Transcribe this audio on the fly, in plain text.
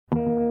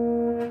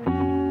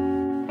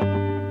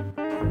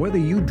Whether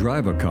you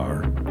drive a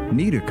car,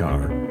 need a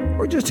car,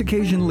 or just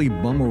occasionally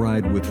bum a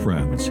ride with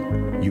friends,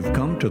 you've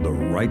come to the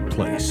right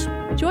place.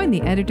 Join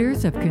the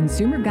editors of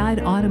Consumer Guide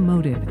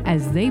Automotive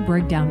as they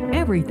break down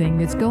everything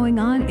that's going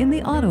on in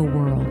the auto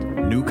world.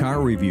 New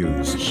car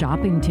reviews,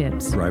 Shopping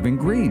tips, driving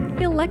green,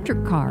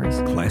 electric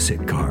cars,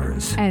 classic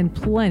cars, and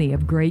plenty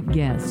of great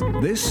guests.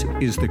 This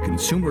is the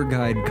Consumer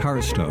Guide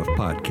Car Stuff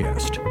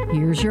Podcast.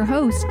 Here's your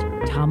host,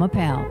 Tom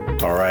Appel.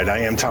 All right, I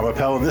am Tom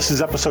Appel, and this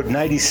is episode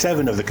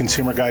 97 of the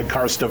Consumer Guide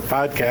Car Stuff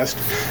Podcast.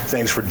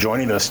 Thanks for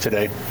joining us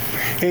today.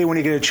 Hey, when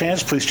you get a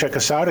chance, please check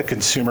us out at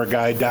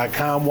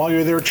consumerguide.com. While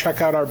you're there,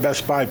 check out our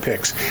Best Buy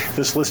picks.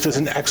 This list is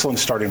an excellent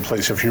starting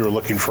place if you're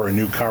looking for a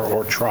new car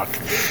or truck.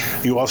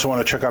 You also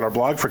want to check out our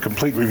blog for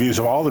complete reviews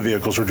of all the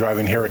vehicles we're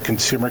driving here at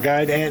Consumer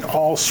Guide and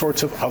all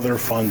sorts of other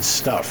fun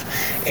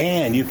stuff.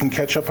 And you can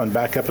catch up on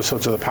back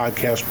episodes of the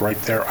podcast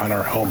right there on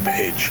our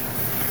homepage.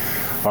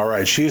 All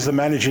right, she's the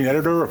managing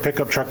editor of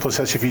Pickup Truck Plus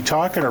SUV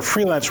Talk, and her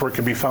freelance work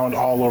can be found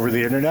all over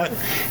the internet.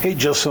 Hey,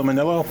 Jill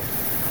Silmanillo.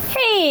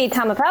 Hey,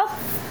 Tom Appel.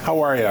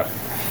 How are you?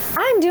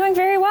 I'm doing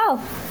very well.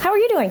 How are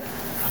you doing?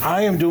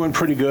 I am doing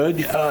pretty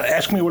good.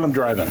 Ask me what I'm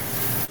driving.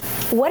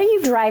 What are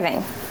you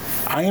driving?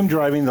 I am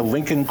driving the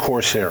Lincoln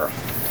Corsair.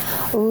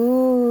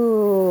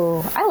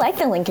 Ooh, I like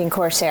the Lincoln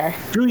Corsair.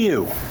 Do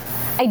you?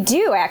 I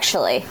do,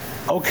 actually.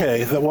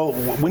 Okay, well,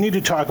 we need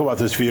to talk about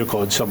this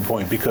vehicle at some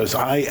point because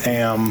I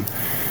am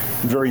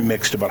very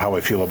mixed about how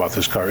I feel about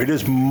this car. It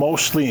is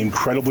mostly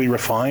incredibly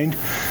refined.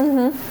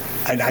 Mm-hmm.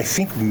 And I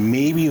think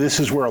maybe this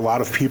is where a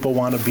lot of people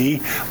want to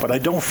be, but I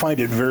don't find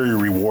it very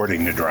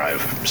rewarding to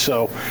drive.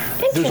 So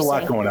there's a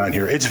lot going on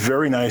here. It's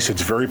very nice,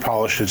 it's very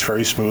polished, it's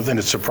very smooth, and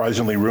it's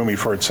surprisingly roomy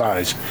for its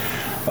size.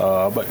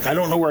 But I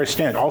don't know where I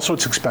stand. Also,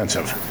 it's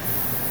expensive.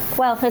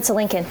 Well, it's a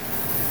Lincoln.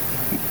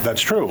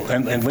 That's true,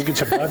 and Lincolns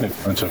have gotten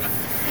expensive.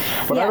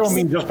 But yes. I don't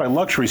mean just by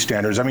luxury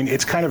standards. I mean,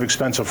 it's kind of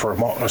expensive for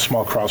a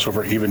small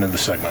crossover, even in the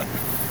segment.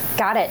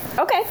 Got it.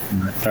 Okay.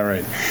 All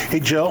right. Hey,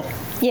 Jill.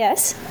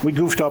 Yes? We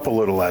goofed up a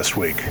little last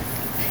week.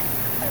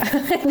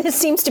 This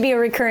seems to be a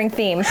recurring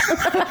theme.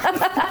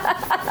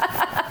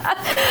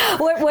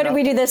 What did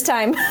we do this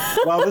time?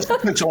 Well, this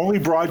is only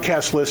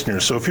broadcast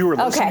listeners. So if you were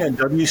listening on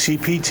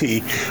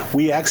WCPT,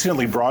 we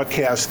accidentally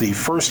broadcast the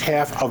first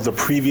half of the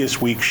previous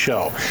week's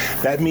show.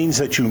 That means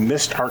that you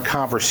missed our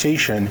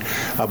conversation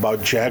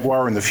about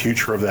Jaguar and the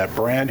future of that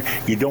brand.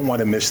 You don't want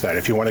to miss that.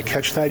 If you want to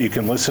catch that, you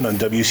can listen on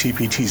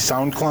WCPT's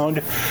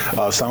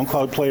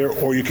SoundCloud player,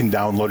 or you can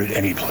download it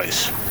any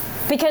place.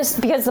 Because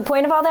the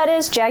point of all that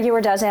is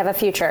Jaguar does have a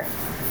future,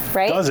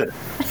 right? Does it?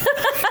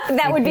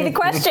 That would be the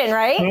question,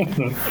 right?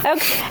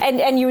 Okay.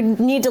 And you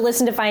need to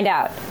listen to find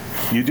out.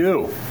 You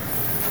do.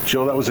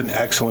 Jill, that was an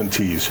excellent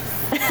tease.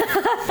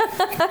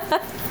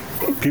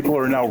 People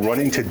are now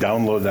running to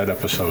download that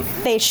episode.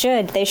 They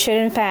should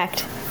in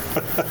fact.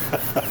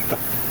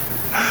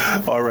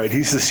 All right,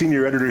 he's the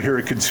senior editor here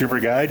at Consumer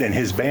Guide, and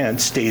his band,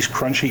 Stays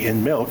Crunchy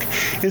in Milk,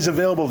 is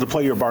available to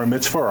play your bar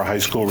mitzvah or high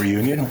school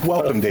reunion.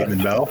 Welcome,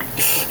 Damon Bell.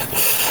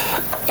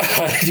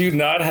 I do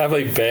not have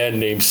a band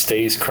named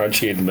Stays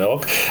Crunchy in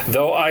Milk,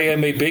 though I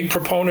am a big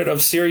proponent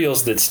of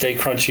cereals that stay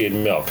crunchy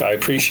in milk. I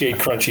appreciate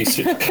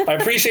I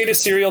appreciate a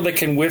cereal that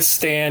can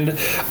withstand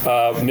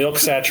milk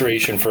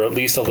saturation for at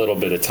least a little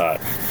bit of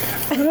time.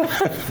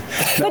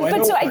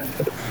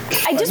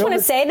 I just want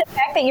to say the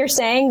fact that you're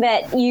saying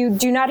that you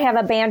do not have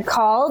a band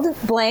called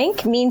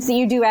blank means that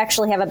you do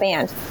actually have a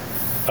band.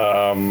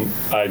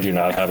 I do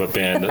not have a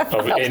band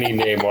of any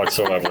name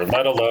whatsoever,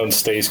 let alone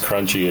Stays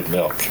Crunchy in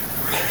Milk.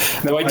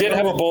 No, I did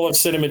have a bowl of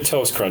Cinnamon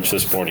Toast Crunch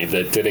this morning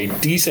that did a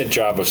decent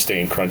job of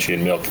staying crunchy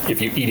in milk if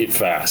you eat it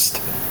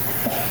fast.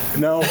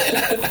 Now,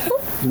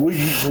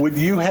 would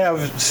you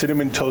have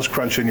Cinnamon Toast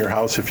Crunch in your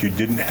house if you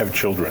didn't have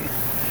children?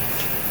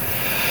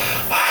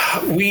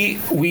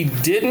 We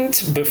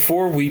didn't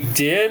before we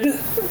did,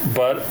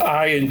 but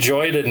I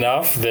enjoyed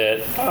enough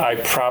that I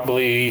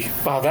probably...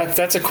 Wow,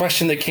 that's a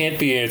question that can't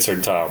be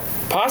answered, Tom.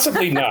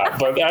 Possibly not,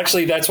 but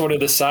actually that's one of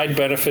the side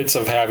benefits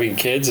of having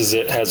kids is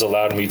it has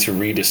allowed me to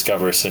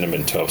rediscover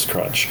Cinnamon Toast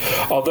Crunch.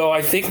 Although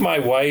I think my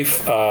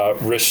wife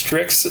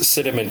restricts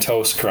Cinnamon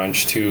Toast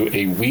Crunch to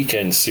a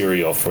weekend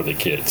cereal for the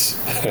kids.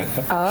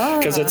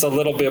 Because it's a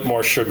little bit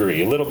more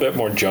sugary, a little bit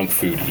more junk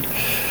foody.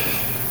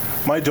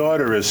 My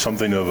daughter is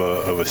something of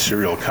a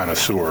cereal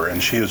connoisseur,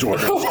 and she has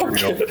ordered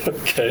cereal.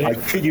 Okay. I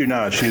kid you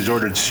not, she has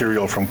ordered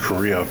cereal from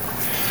Korea.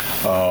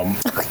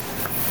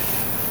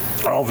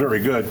 All very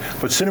good.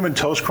 But Cinnamon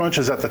Toast Crunch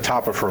is at the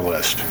top of her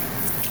list.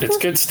 It's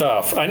good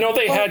stuff. I know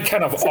they had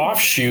kind of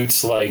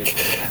offshoots, like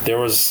there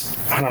was,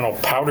 I don't know,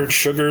 powdered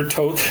sugar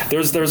toast.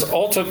 There's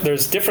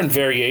different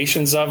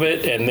variations of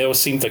it, and those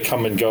seem to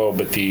come and go.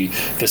 But the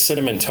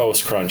Cinnamon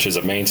Toast Crunch is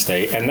a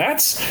mainstay, and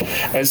that's,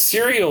 as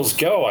cereals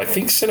go, I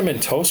think Cinnamon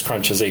Toast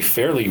Crunch is a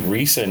fairly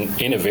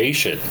recent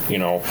innovation. You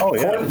know,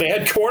 they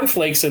had Corn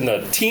Flakes in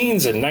the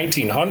teens and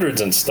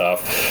 1900s and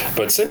stuff,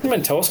 but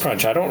Cinnamon Toast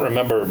Crunch I don't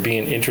remember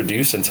being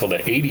introduced until the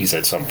 80s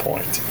at some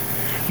point.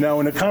 Now,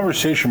 in a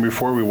conversation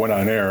before we went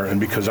on air, and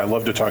because I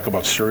love to talk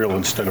about cereal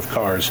instead of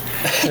cars,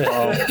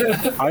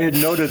 I had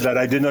noted that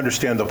I didn't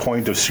understand the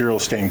point of cereal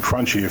staying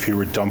crunchy if you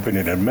were dumping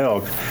it in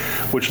milk,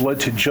 which led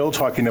to Jill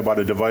talking about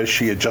a device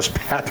she had just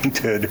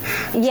patented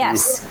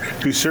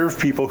to serve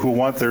people who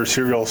want their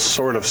cereal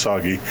sort of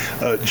soggy.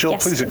 Jill,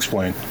 please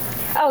explain.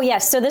 Oh,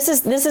 yes. So this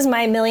is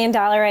my $1 million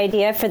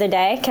idea for the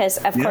day, because,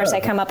 of course,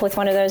 I come up with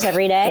one of those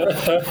every day,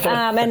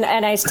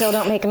 and I still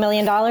don't make $1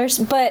 million.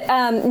 But,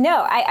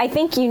 no, I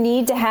think you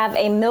need to have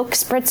a milk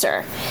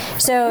spritzer.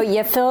 So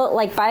you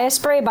buy a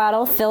spray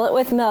bottle, fill it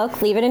with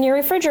milk, leave it in your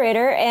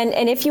refrigerator,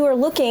 and if you are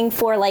looking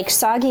for,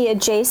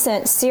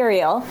 soggy-adjacent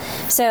cereal,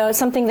 so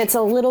something that's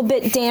a little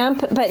bit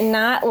damp but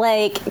not,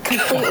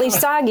 completely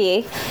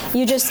soggy,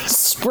 you just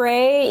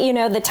spray,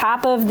 the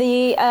top of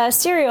the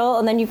cereal,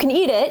 and then you can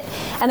eat it,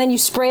 and then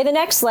you spray the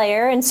next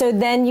layer, and so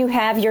then you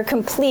have your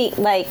complete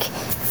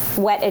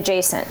wet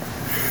adjacent.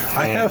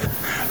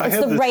 It's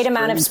the right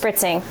amount of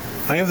spritzing.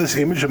 I have this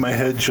image in my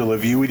head, Jill,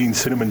 of you eating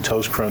Cinnamon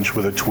Toast Crunch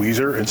with a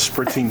tweezer and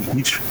spritzing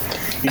each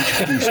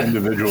piece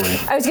individually.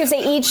 I was going to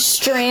say each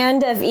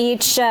strand of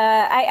each.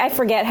 I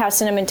forget how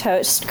Cinnamon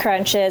Toast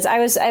Crunch is. I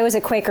was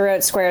a Quaker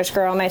Oat Squares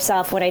girl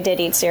myself when I did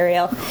eat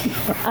cereal.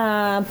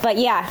 But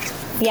yeah,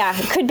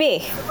 it could be.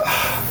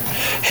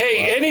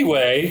 Hey,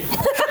 anyway,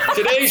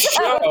 today's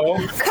show.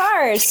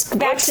 Cars.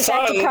 Back to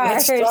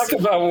cars. Let's talk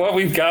about what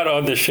we've got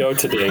on the show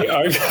today.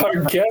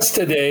 Our guest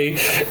today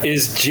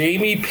is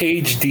Jamie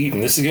Page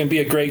Deaton. This is going to be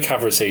a great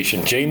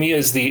conversation. Jamie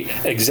is the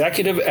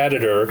executive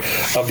editor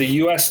of the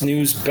U.S.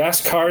 News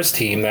Best Cars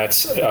team.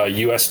 That's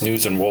U.S.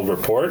 News and World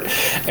Report.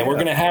 And we're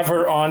going to have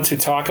her on to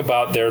talk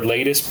about their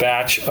latest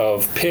batch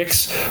of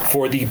picks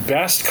for the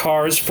best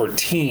cars for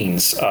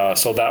teens.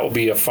 So that will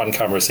be a fun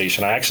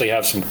conversation. I actually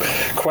have some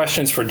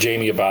questions for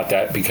Jamie about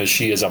that because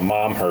she is a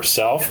mom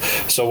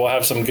herself. So we'll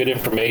have some good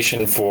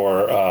information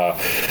for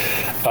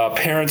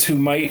parents who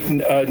might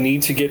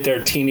need to get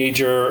their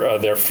teenager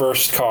their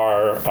first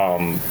car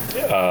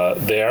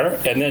there.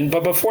 And then,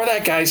 but before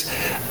that, guys,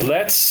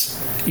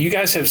 you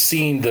guys have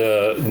seen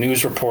the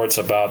news reports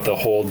about the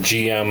whole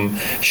GM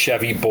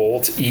Chevy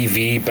Bolt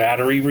EV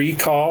battery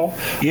recall.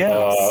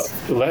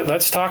 Yes.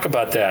 Let's talk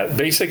about that.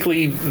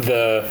 Basically,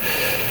 the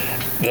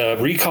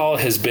recall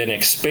has been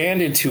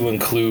expanded to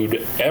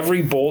include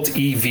every Bolt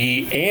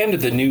EV and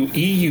the new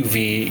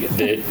EUV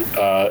that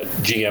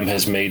GM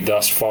has made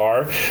thus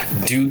far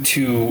due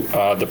to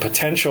the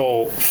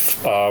potential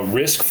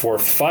risk for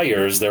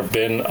fires. There have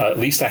been at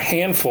least a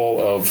handful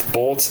of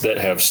Bolts that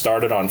have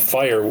started on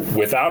fire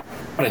without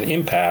an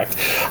impact.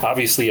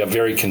 Obviously, a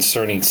very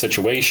concerning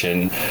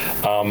situation.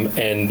 And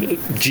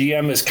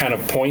GM is kind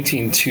of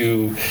pointing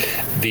to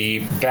the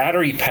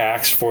battery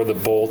packs for the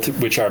Bolt,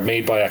 which are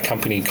made by a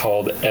company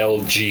called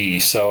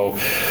LG. So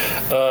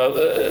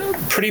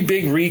pretty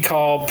big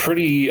recall,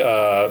 pretty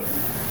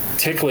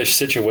ticklish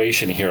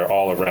situation here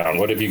all around.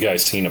 What have you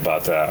guys seen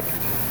about that?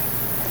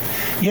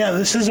 Yeah,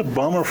 this is a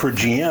bummer for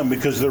GM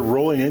because they're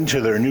rolling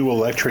into their new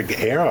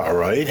electric era,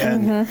 right?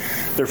 And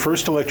their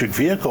first electric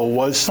vehicle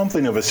was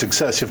something of a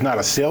success, if not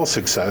a sales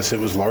success. It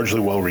was largely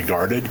well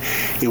regarded.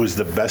 It was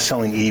the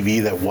best-selling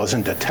EV that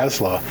wasn't a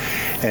Tesla,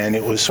 and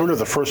it was sort of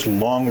the first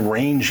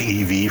long-range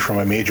EV from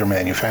a major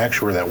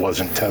manufacturer that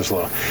wasn't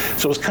Tesla.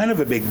 So it was kind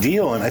of a big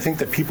deal, and I think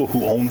that people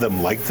who owned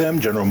them liked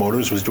them. General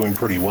Motors was doing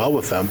pretty well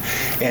with them,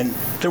 and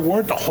there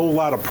weren't a whole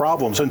lot of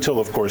problems until,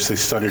 of course, they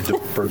started to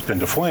burst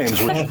into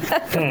flames, which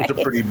was a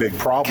pretty big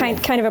problem.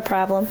 Kind of a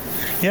problem.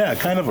 Yeah,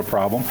 kind of a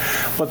problem.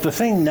 But the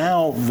thing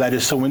now that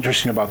is so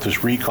interesting about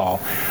this recall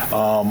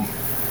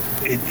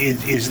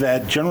is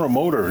that General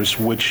Motors,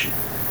 which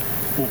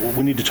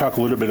we need to talk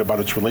a little bit about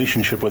its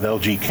relationship with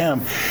LG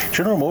Chem.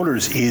 General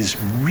Motors is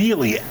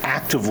really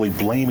actively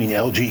blaming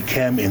LG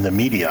Chem in the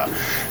media,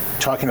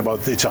 talking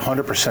about it's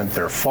 100%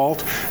 their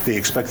fault. They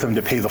expect them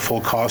to pay the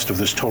full cost of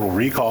this total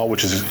recall,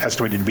 which is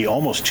estimated to be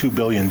almost $2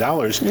 billion,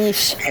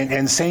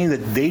 and saying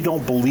that they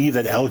don't believe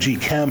that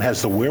LG Chem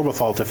has the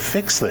wherewithal to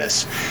fix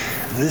this.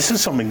 This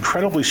is some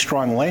incredibly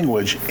strong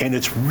language, and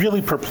it's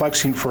really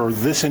perplexing for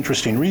this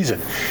interesting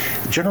reason.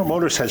 General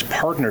Motors has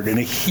partnered in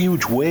a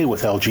huge way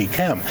with LG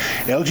Chem.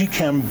 LG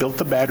Chem built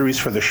the batteries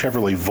for the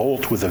Chevrolet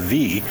Volt with a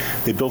V.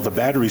 They built the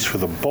batteries for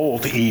the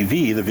Bolt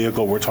EV, the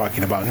vehicle we're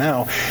talking about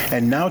now.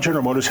 And now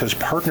General Motors has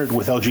partnered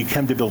with LG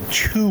Chem to build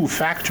two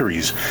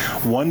factories,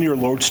 one near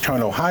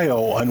Lordstown,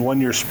 Ohio, and one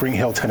near Spring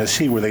Hill,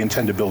 Tennessee, where they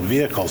intend to build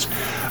vehicles.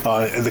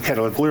 The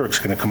Cadillac Lyric's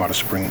going to come out of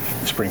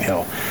Spring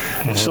Hill.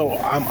 So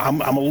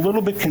I'm a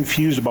little bit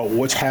confused about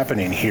what's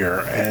happening here.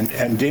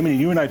 And Damon,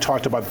 you and I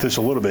talked about this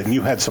a little bit, and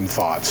you had some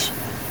thoughts.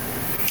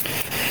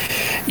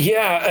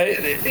 Yeah,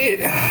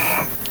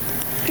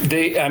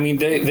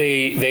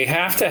 They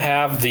have to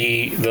have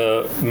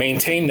the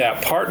maintain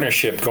that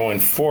partnership going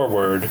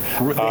forward.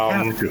 They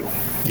have to.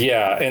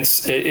 Yeah, and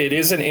it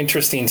is an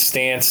interesting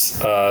stance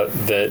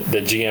that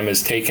GM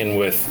has taken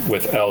with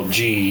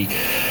LG.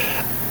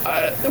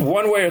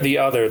 one way or the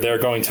other, they're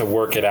going to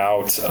work it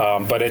out.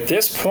 But at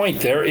this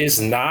point, there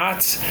is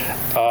not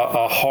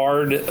a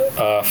hard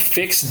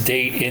fixed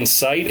date in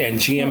sight. And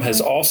GM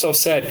has also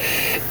said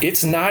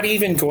it's not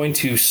even going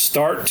to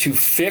start to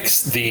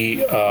fix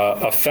the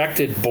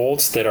affected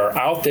bolts that are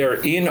out there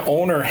in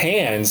owner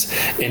hands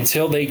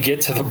until they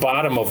get to the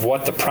bottom of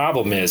what the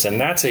problem is. And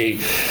that's a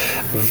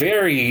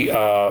very,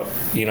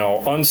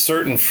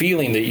 uncertain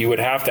feeling that you would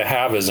have to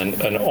have as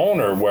an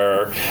owner,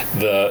 where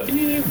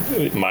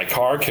my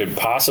car could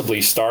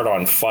possibly start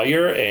on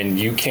fire and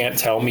you can't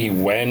tell me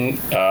when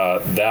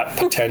that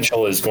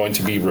potential is going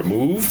to be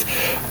removed.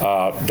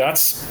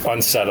 That's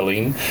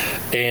unsettling.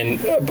 And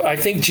I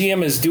think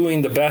GM is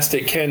doing the best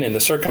it can in the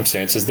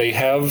circumstances. They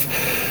have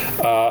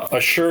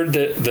assured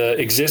the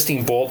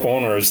existing Bolt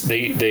owners,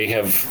 they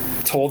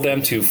have told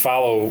them to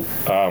follow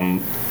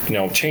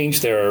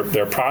change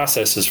their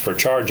processes for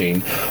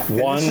charging.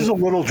 This is a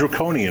little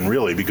draconian,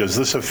 really, because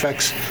this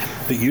affects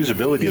the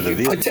usability of the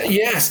vehicle.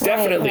 Yes,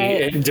 definitely.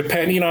 Right. And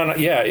depending on,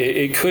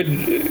 it could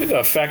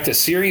affect a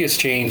serious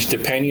change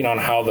depending on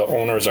how the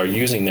owners are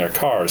using their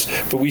cars.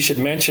 But we should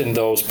mention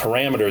those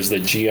parameters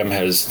that GM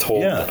has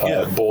told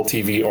Bolt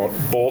EV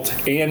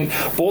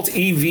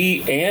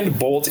and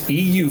Bolt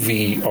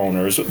EUV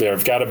owners.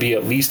 There've got to be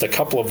at least a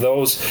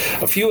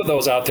few of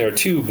those out there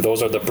too.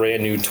 Those are the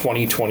brand new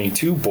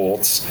 2022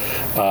 Bolts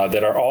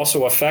that are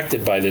also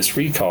affected by this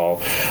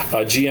recall.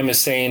 GM is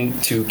saying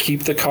to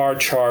keep the car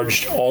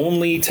charged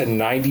only to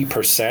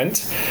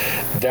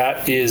 90%.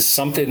 That is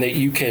something that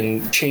you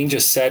can change a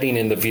setting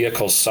in the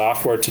vehicle's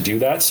software to do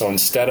that. So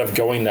instead of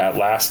going that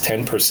last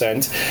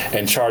 10%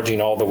 and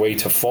charging all the way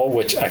to full,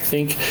 which I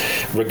think,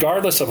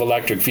 regardless of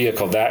electric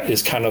vehicle, that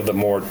is kind of the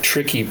more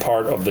tricky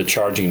part of the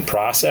charging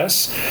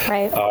process.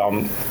 Right.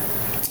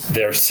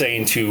 They're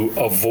saying to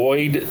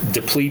avoid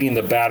depleting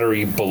the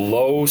battery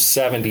below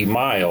 70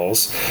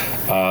 miles.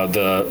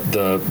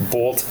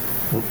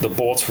 The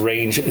Bolt's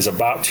range is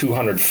about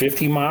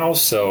 250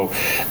 miles, so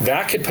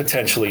that could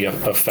potentially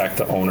affect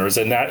the owners,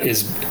 and that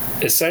is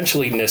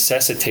essentially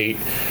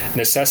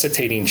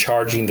necessitating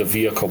charging the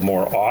vehicle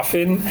more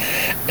often.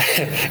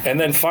 And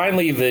then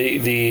finally,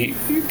 the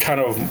kind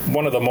of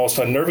one of the most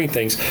unnerving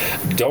things: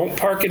 don't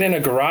park it in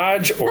a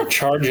garage or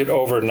charge it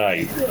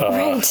overnight.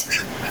 Right.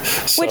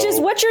 Which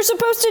is what you're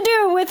supposed to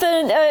do with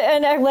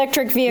an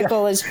electric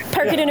vehicle: is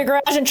park it in a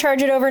garage and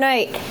charge it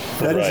overnight.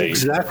 That is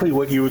exactly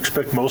what you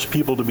expect most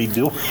people to be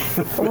doing.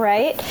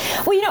 Right.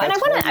 Well, and I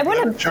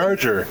want to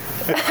charger.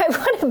 I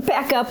want to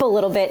back up a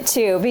little bit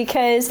too,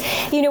 because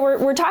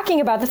we're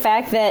talking about the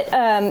fact that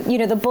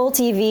the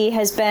Bolt EV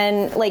has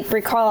been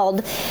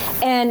recalled,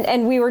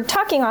 and we were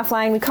talking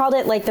offline. We called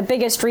it the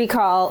biggest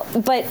recall,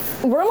 but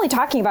we're only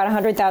talking about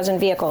 100,000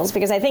 vehicles,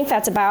 because I think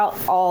that's about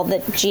all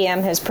that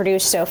GM has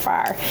produced so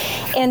far.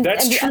 And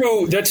that's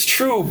true. That's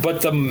true.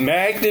 But the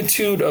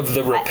magnitude of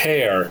the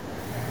repair.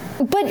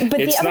 But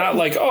it's not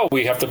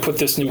we have to put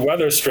this new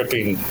weather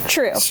stripping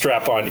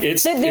strap on.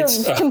 It's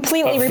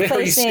completely replacing.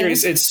 Very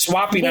serious. It's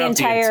swapping out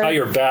the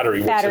entire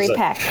battery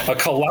pack. A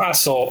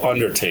colossal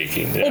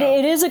undertaking. Yeah.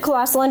 It is a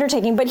colossal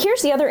undertaking. But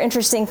here's the other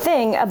interesting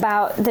thing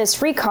about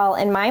this recall,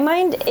 in my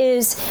mind,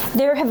 is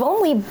there have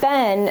only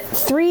been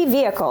 3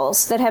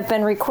 vehicles that have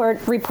been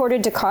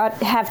reported to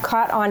have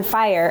caught on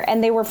fire,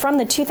 and they were from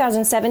the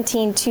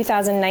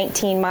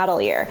 2017-2019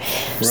 model year.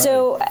 Right.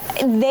 So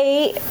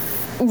they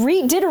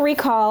did a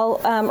recall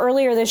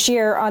earlier this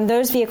year on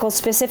those vehicles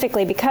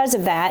specifically because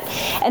of that,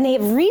 and they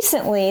have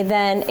recently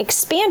then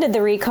expanded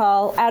the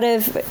recall out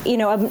of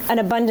an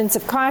abundance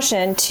of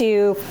caution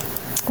to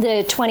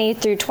the 20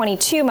 through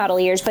 22 model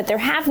years, but there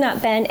have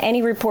not been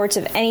any reports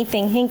of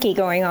anything hinky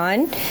going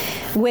on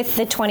with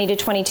the 20 to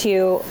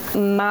 22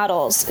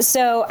 models.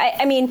 So,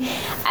 to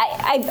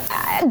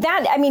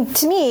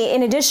me,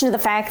 in addition to the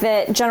fact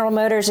that General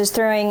Motors is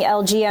throwing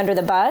LG under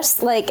the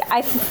bus,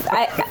 I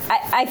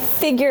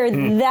figure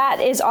that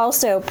is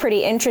also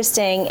pretty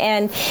interesting.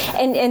 And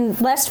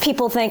lest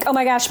people think, oh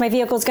my gosh, my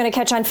vehicle's going to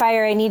catch on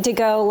fire, I need to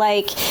go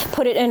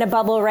put it in a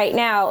bubble right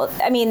now.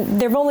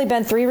 There have only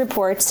been 3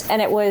 reports,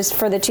 and it was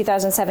for the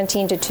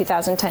 2017 to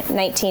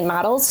 2019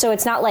 models. So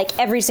it's not like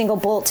every single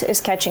Bolt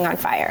is catching on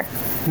fire.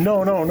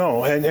 No.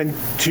 And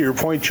to your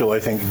point, Jill, I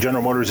think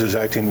General Motors is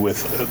acting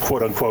with,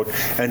 quote unquote,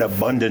 an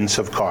abundance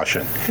of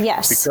caution.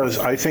 Yes. Because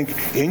I think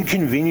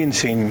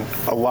inconveniencing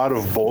a lot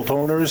of Bolt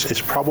owners is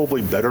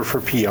probably better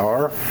for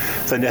PR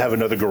than to have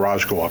another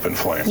garage go up in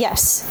flames.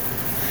 Yes.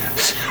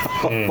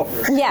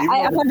 Yeah,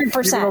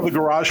 100%. Even though the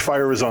garage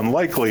fire is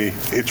unlikely,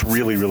 it's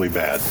really, really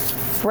bad.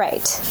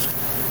 Right.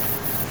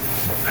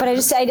 But I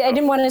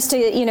didn't want us to,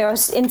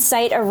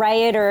 incite a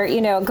riot or,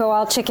 go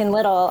all Chicken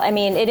Little.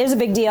 It is a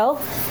big deal,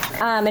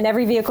 and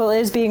every vehicle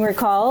is being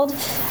recalled.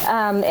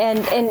 Something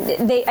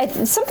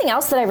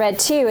else that I read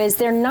too is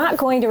they're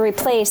going to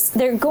replace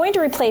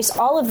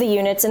all of the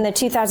units in the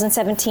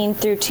 2017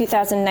 through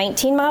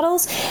 2019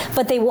 models,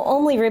 but they will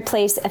only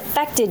replace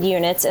affected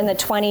units in the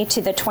 20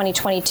 to the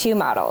 2022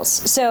 models.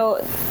 So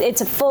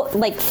it's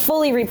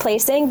fully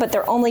replacing, but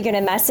they're only going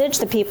to message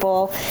the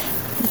people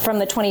from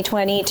the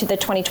 2020 to the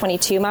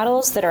 2022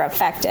 models that are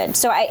affected.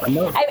 So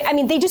I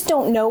mean, they just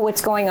don't know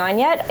what's going on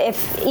yet,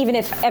 even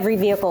if every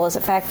vehicle is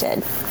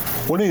affected.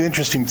 One of the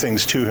interesting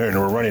things, too, here, and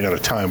we're running out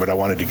of time, but I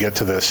wanted to get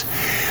to this,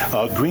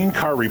 Green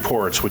Car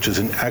Reports, which is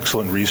an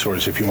excellent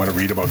resource if you want to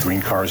read about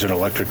green cars and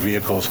electric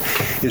vehicles,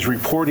 is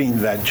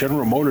reporting that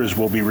General Motors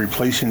will be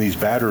replacing these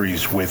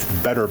batteries with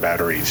better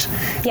batteries.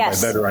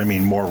 Yes. By better, I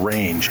mean more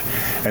range.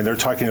 And they're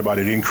talking about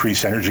an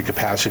increased energy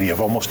capacity of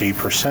almost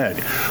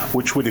 8%,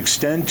 which would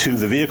extend to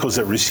the vehicles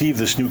that receive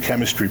this new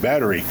chemistry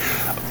battery,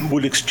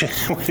 would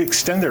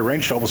extend their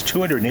range to almost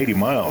 280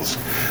 miles.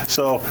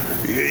 So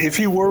if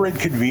you were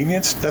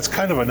inconvenienced, that's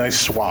kind of a nice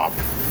swap.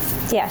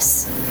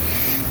 Yes.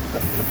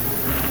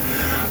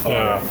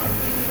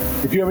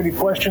 If you have any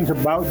questions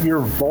about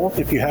your Volt,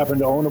 if you happen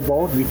to own a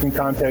Volt, you can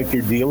contact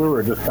your dealer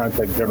or just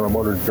contact General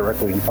Motors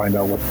directly and find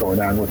out what's going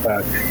on with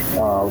that.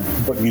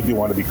 But you do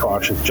want to be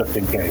cautious just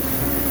in case.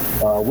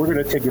 We're going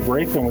to take a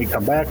break. When we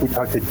come back, we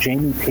talk to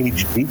Jamie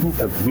Page Deaton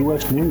of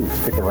U.S. News.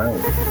 Stick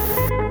around.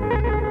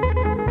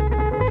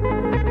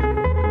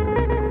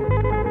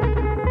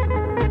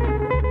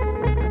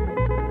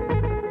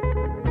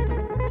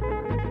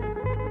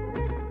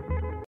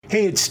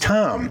 Hey, it's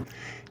Tom.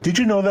 Did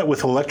you know that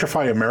with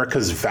Electrify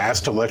America's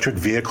vast electric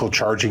vehicle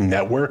charging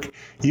network,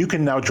 you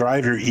can now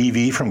drive your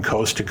EV from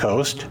coast to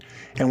coast?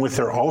 And with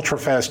their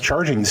ultra-fast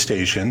charging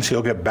stations,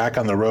 you'll get back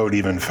on the road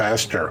even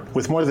faster.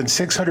 With more than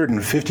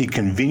 650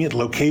 convenient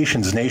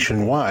locations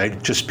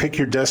nationwide, just pick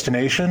your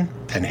destination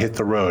and hit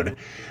the road.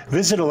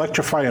 Visit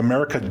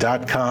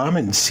electrifyamerica.com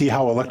and see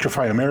how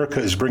Electrify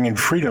America is bringing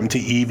freedom to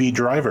EV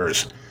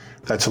drivers.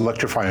 That's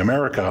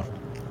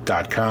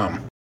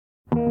electrifyamerica.com.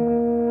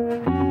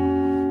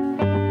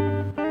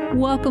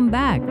 Welcome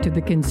back to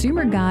the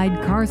Consumer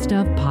Guide Car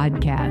Stuff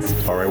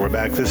Podcast. All right, we're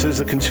back. This is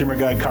the Consumer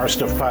Guide Car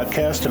Stuff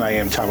Podcast, and I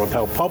am Tom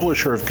Appel,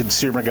 publisher of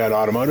Consumer Guide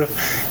Automotive,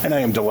 and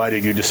I am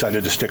delighted you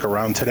decided to stick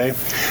around today.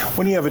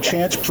 When you have a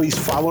chance, please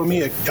follow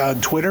me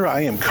on Twitter. I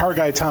am Car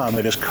Guy Tom.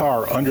 That is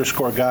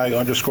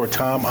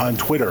car_guy_Tom on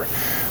Twitter.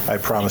 I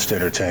promise to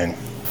entertain.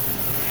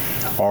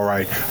 All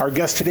right. Our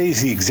guest today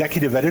is the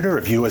executive editor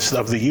of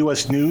the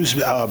U.S. News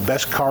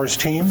Best Cars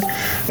team.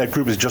 That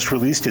group has just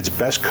released its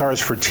Best Cars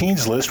for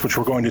Teens list, which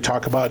we're going to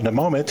talk about in a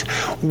moment.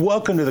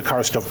 Welcome to the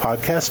Car Stuff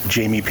Podcast,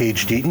 Jamie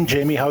Page Deaton.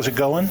 Jamie, how's it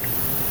going?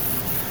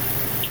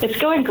 It's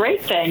going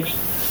great, thanks.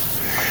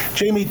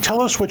 Jamie,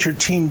 tell us what your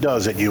team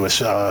does at U.S.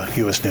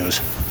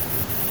 News.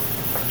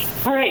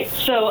 All right.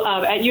 So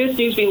at U.S.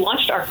 News, we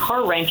launched our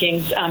car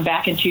rankings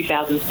back in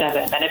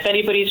 2007. And if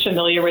anybody's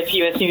familiar with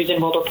U.S. News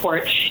and World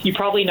Report, you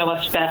probably know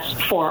us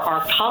best for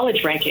our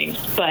college rankings.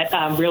 But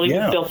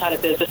we've built out a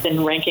business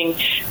in ranking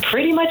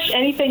pretty much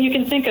anything you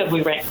can think of.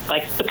 We rank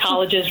like the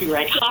colleges, we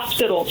rank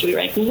hospitals, we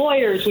rank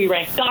lawyers, we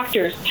rank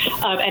doctors.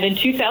 And in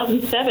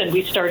 2007,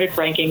 we started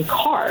ranking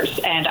cars.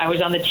 And I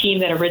was on the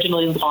team that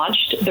originally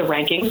launched the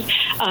rankings.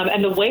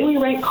 And the way we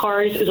rank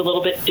cars is a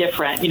little bit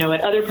different. You know,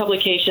 at other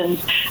publications,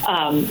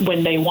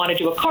 when they want to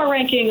do a car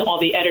ranking, all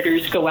the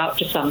editors go out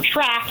to some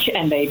track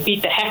and they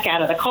beat the heck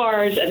out of the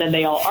cars, and then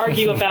they all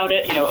argue about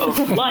it,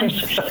 over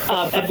lunch.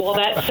 And while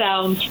that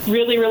sounds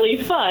really,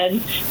 really fun,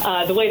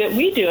 the way that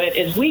we do it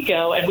is we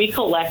go and we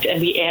collect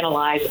and we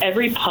analyze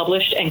every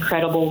published and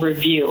credible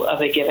review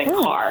of a given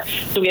car.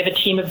 So we have a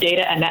team of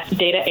data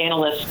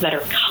analysts that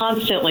are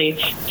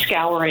constantly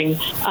scouring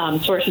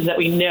sources that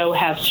we know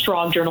have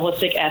strong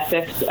journalistic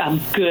ethics,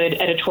 good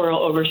editorial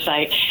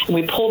oversight, and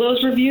we pull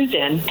those reviews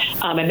in,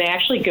 and they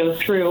actually go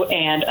through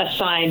and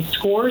assign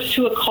scores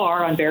to a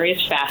car on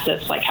various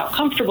facets, like how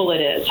comfortable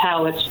it is,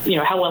 how it's,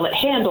 how well it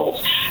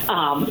handles,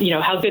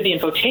 how good the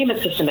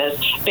infotainment system is,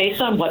 based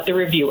on what the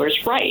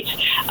reviewers write.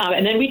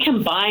 And then we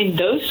combine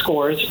those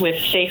scores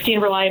with safety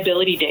and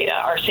reliability data.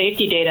 Our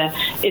safety data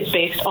is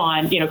based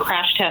on,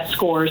 crash test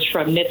scores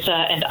from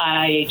NHTSA and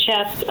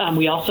IIHS.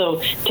 We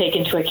also take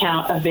into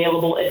account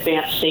available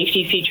advanced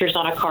safety features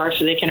on a car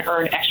so they can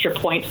earn extra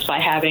points by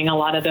having a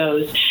lot of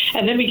those.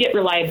 And then we get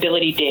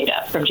reliability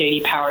data from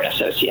J.D. Power and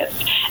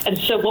Associates. And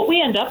so what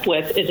we end up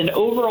with is an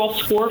overall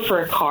score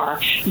for a car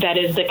that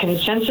is the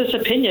consensus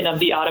opinion of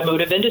the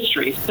automotive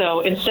industry.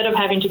 So instead of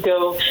having to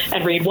go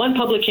and read one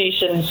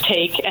publication's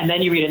take and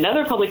then you read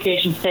another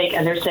publication's take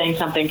and they're saying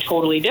something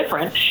totally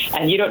different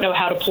and you don't know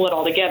how to pull it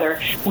all together,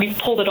 we've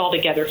pulled it all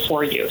together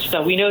for you.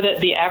 So we know that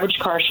the average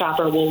car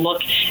shopper will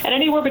look at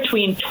anywhere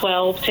between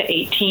 12 to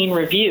 18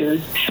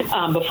 reviews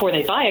before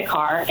they buy a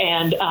car.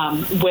 And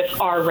with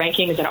our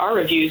rankings and our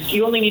reviews,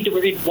 you only need to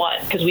read one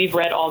because we've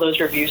read all those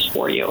reviews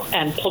for you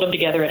and pulled them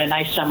together in a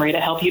nice summary to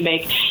help you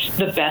make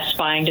the best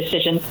buying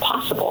decision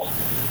possible.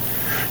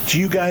 Do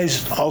you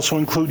guys also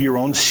include your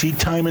own seat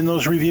time in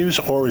those reviews,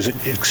 or is it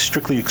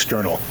strictly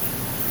external?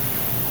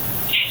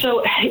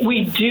 So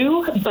we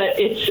do, but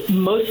it's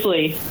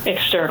mostly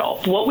external.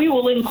 What we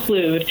will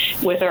include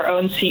with our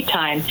own seat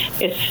time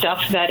is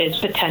stuff that is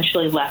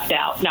potentially left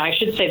out. Now, I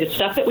should say the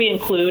stuff that we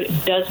include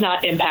does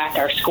not impact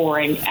our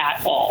scoring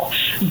at all.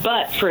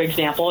 But, for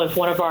example, if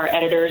one of our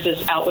editors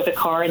is out with a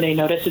car and they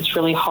notice it's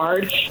really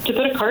hard to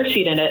put a car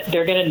seat in it,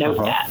 they're going to note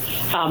that.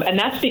 And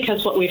that's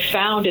because what we've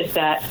found is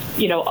that,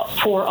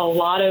 for a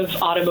lot of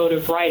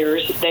automotive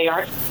writers, they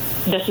aren't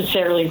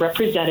necessarily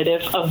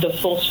representative of the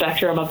full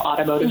spectrum of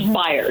automotive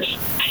buyers.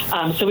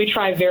 So we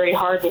try very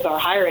hard with our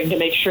hiring to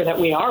make sure that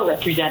we are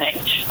representing,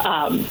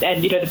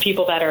 and the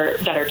people that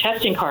are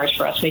testing cars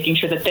for us, making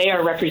sure that they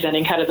are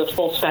representing kind of the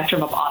full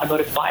spectrum of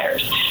automotive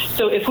buyers.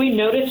 So if we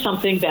notice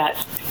something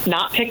that's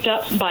not picked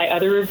up by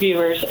other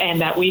reviewers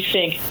and that we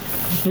think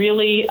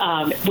really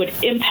would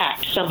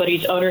impact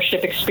somebody's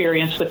ownership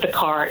experience with the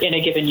car in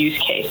a given use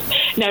case.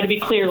 Now, to be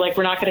clear,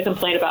 we're not going to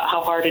complain about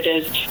how hard it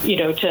is,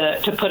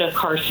 to put a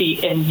car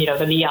seat in, the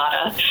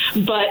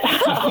Miata. But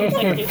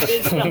if it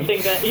is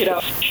something that,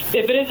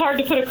 if it is hard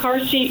to put a car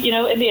seat,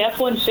 in the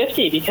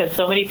F-150 because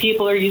so many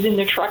people are using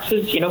their trucks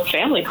as,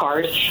 family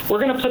cars, we're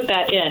going to put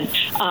that in.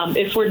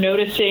 If we're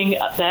noticing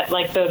that,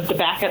 the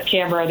backup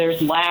camera,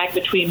 there's lag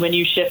between when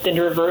you shift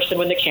into reverse and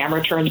when the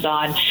camera turns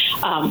on,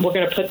 we're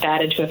going to put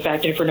that into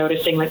effect. If we're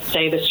noticing, let's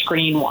say, the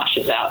screen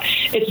washes out,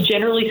 it's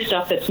generally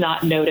stuff that's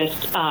not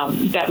noticed,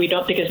 that we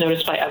don't think is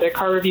noticed by other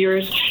car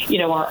reviewers.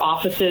 Our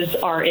offices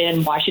are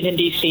in Washington,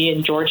 D.C.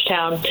 and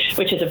Georgetown,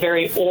 which is a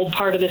very old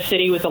part of the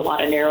city with a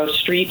lot of narrow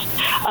streets,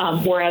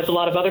 whereas a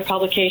lot of other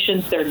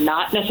publications, they're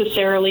not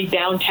necessarily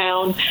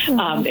downtown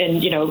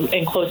and,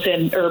 in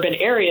close-in urban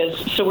areas.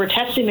 So we're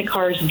testing the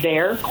cars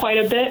there quite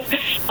a bit,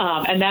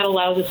 and that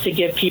allows us to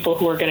give people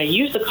who are going to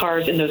use the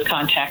cars in those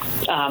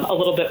contexts a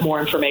little bit more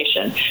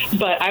information.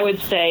 But I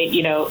would say,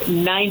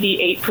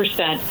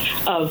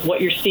 98% of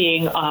what you're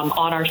seeing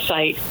on our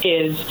site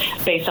is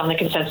based on the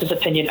consensus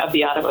opinion of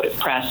the automotive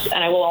press.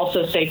 And I will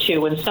also say,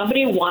 too, when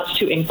somebody wants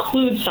to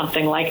include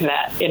something like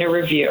that in a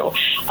review,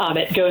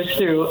 it goes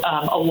through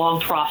a long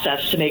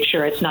process to make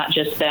sure it's not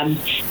just them,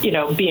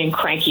 being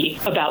cranky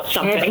about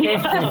something.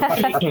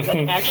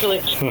 It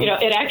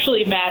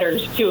actually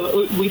matters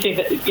to, we think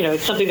that,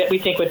 it's something that we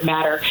think would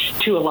matter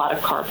to a lot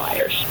of car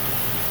buyers.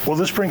 Well,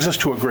 this brings us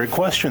to a great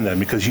question then,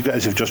 because you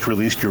guys have just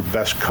released your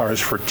Best Cars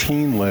for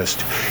Teen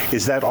list.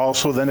 Is that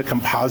also then a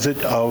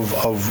composite of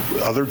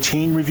other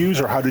teen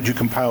reviews, or how did you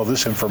compile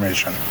this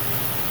information?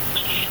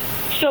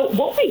 So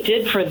what we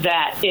did for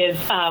that is,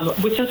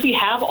 since we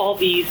have all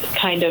these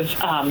kind of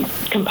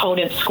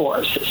component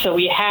scores, so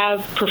we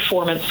have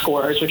performance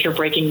scores, which are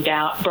broken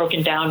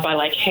down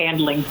by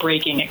handling,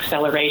 braking,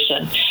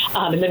 acceleration,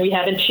 and then we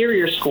have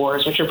interior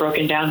scores, which are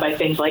broken down by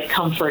things like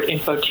comfort,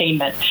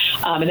 infotainment,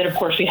 and then of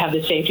course we have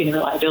the safety and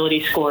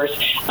reliability scores,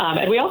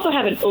 and we also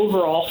have an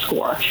overall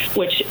score,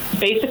 which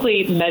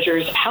basically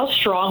measures how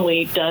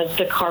strongly does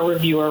the car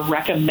reviewer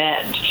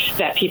recommend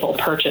that people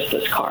purchase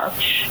this car.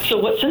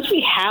 So since we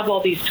have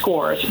all these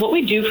scores, what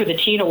we do for the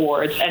teen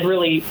awards, and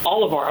really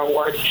all of our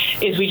awards,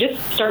 is we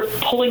just start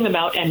pulling them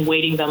out and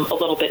weighting them a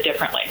little bit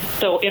differently.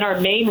 So in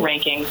our main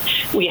rankings,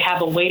 we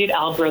have a weighted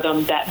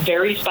algorithm that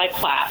varies by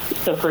class.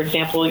 So for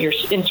example,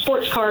 in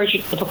sports cars,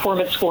 the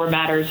performance score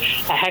matters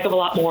a heck of a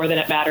lot more than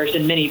it matters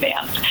in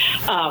minivans.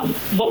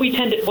 What we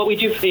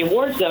do for the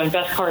awards, though, in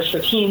Best Cars for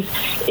Teens,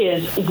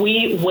 is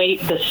we weight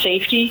the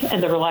safety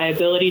and the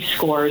reliability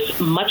scores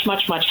much,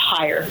 much, much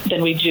higher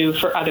than we do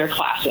for other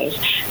classes.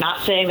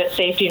 Not saying that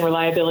safety and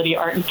reliability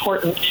aren't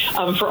important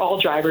for all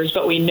drivers,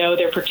 but we know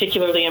they're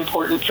particularly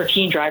important for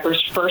teen drivers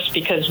first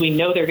because we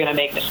know they're going to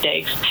make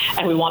mistakes,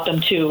 and we want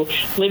them to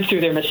live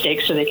through their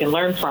mistakes so they can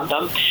learn from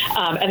them.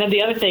 And then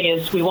the other thing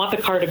is we want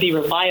the car to be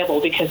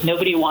reliable because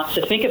nobody wants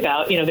to think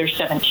about, their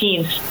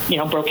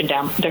 17s, broken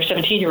down, their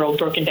 17-year-old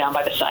broken down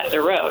by the side of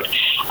the road.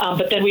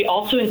 But then we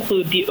also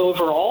include the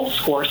overall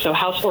score, or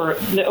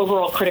the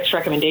overall critics'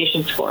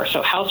 recommendation score.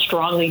 So how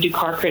strongly do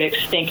car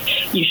critics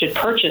think you should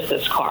purchase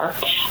this car?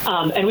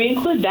 And we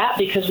include that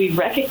because we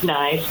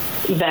recognize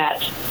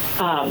that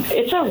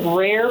it's a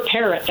rare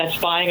parent that's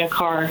buying a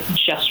car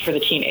just for the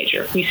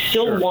teenager. We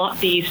still want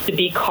these to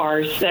be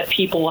cars that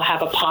people will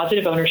have a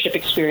positive ownership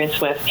experience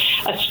with,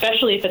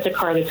 especially if it's a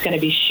car that's going to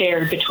be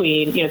shared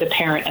between, the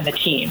parent and the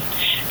teen.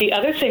 The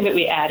other thing that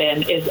we add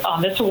in is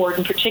on this award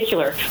in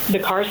particular, the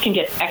cars can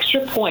get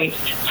extra points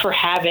for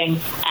having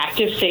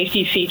active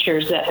safety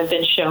features that have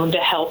been shown to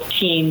help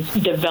teens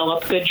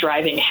develop good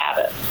driving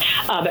habits,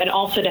 and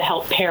also to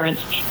help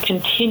parents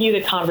continue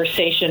the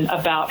conversation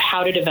about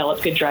how to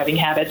develop good driving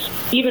habits,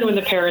 even when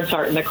the parents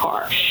aren't in the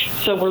car.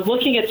 So we're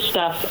looking at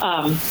stuff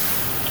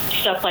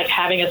like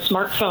having a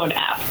smartphone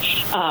app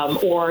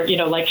or,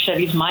 like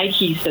Chevy's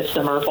MyKey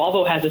system, or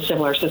Volvo has a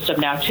similar system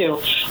now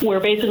too, where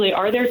basically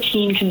are there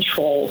teen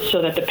controls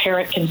so that the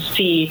parent can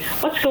see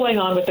what's going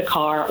on with the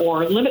car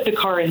or limit the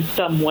car in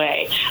some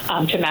way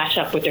to match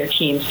up with their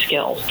teen's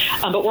skills.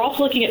 But we're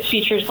also looking at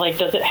features like,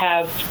 does it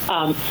have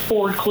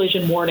forward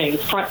collision warning,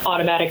 front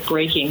automatic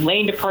braking,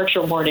 lane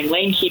departure warning,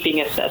 lane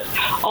keeping assist,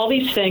 all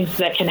these things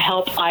that can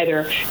help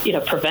either,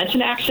 prevent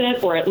an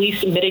accident or at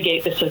least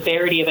mitigate the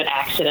severity of an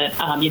accident,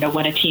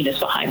 when a teen is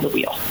behind the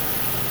wheel.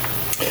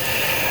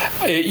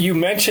 You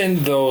mentioned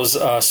those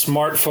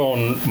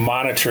smartphone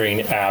monitoring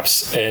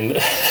apps, and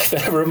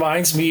that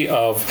reminds me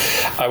of,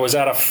 I was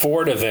at a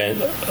Ford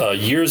event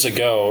years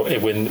ago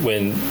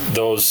when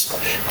those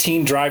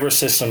teen driver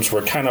systems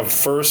were kind of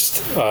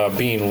first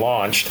being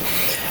launched.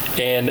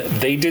 And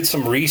they did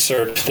some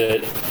research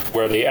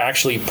where they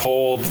actually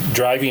polled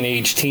driving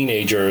age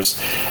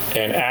teenagers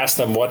and asked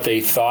them what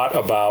they thought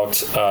about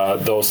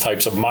those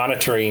types of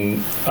monitoring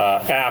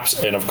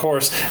apps. And of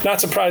course, not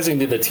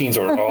surprisingly, the teens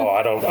were,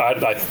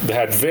 I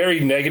had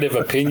very negative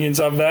opinions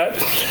of that.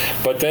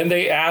 But then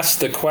they asked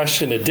the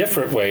question a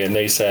different way, and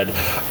they said,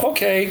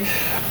 okay,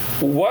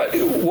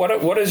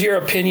 what is your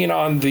opinion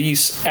on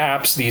these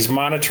apps, these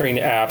monitoring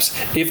apps,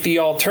 if the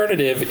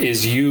alternative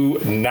is you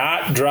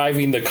not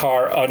driving the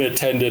car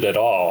unattended at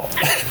all?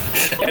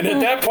 And at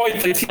that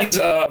point, the teens'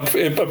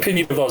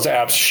 opinion of those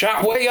apps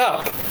shot way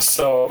up.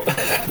 So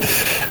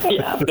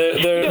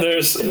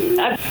there's...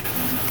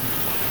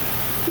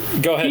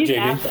 Go ahead, These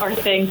Jamie. apps are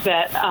things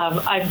that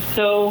I'm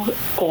so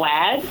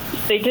glad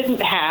they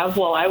didn't have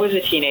while I was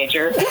a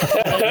teenager.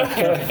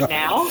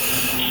 Now,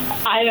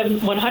 I am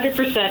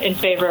 100% in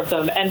favor of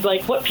them. And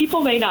what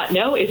people may not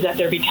know is that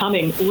they're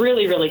becoming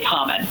really, really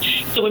common.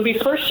 So when we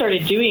first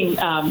started doing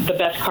the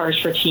best cars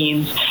for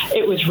teens,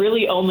 it was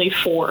really only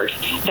Ford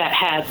that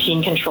had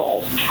teen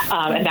controls.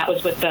 And that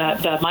was with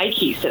the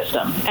MyKey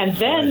system. And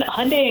then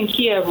Hyundai and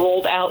Kia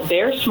rolled out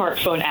their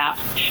smartphone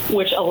apps,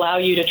 which allow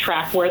you to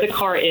track where the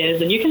car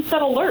is, and you can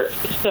set alerts.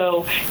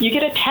 So you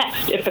get a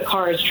text if the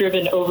car is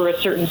driven over a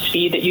certain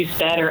speed that you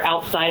set, or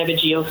outside of a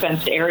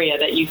geofenced area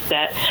that you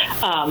set,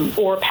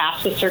 or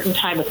past a certain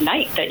time of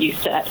night that you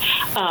set.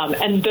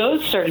 And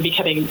those started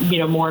becoming,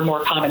 more and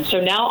more common. So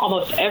now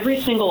almost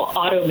every single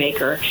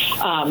automaker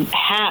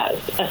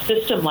has a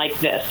system like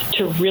this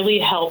to really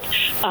help.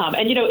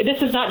 And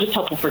this is not just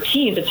helpful for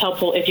teens. It's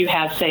helpful if you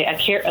have, say, an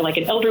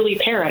elderly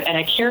parent and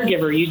a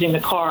caregiver using the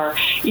car,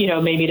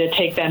 maybe to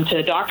take them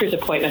to doctor's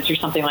appointments or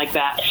something like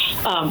that.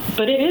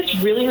 But it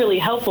is really, really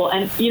helpful.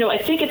 And, I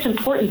think it's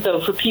important,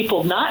 though, for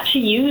people not to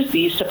use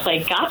these to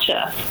play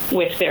gotcha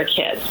with their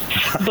kids,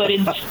 but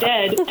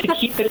instead to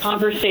keep the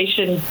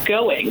conversation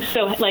going.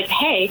 So,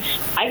 hey,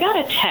 I got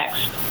a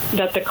text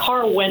that the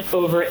car went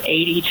over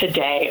 80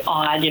 today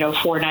on,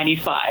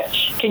 495.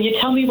 Can you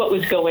tell me what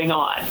was going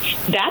on?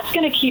 That's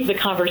going to keep the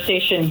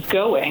conversation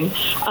going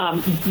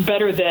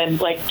better than,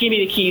 give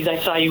me the keys, I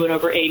saw you went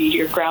over 80,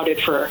 you're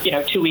grounded for,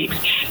 2 weeks.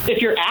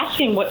 If you're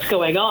asking what's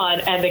going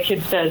on and the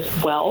kid says,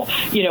 well,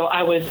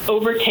 I was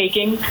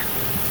overtaking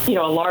a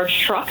large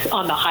truck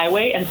on the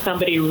highway and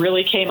somebody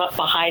really came up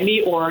behind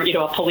me, or,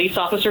 a police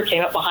officer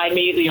came up behind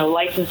me,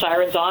 lights and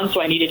sirens on,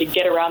 so I needed to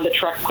get around the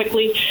truck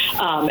quickly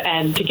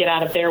and to get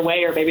out of their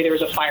way, or maybe there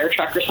was a fire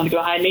truck or something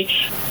behind me.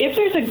 If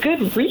there's a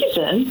good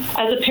reason,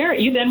 as a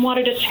parent, you then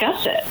want to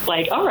discuss it.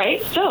 All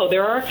right, so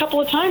there are a couple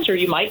of times where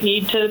you might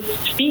need to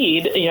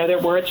speed,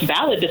 where it's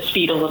valid to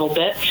speed a little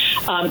bit.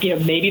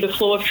 Maybe the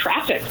flow of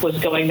traffic was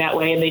going that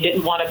way and they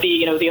didn't want to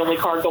be, the only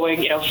car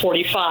going,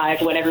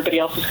 45 when everybody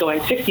else is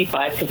going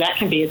 65. Because that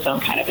can be its own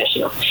kind of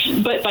issue.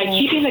 But by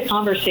keeping the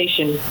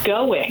conversation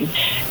going,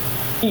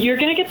 you're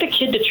going to get the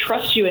kid to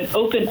trust you and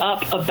open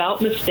up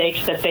about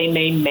mistakes that they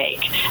may make.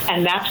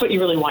 And that's what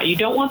you really want. You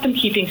don't want them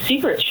keeping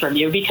secrets from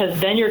you, because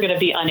then you're going to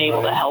be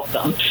unable to help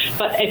them.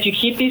 But if you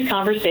keep these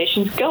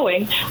conversations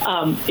going,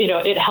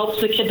 it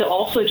helps the kid to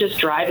also just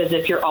drive as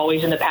if you're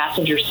always in the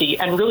passenger seat.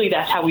 And really,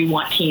 that's how we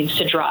want teens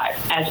to drive,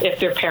 as if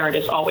their parent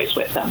is always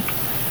with them.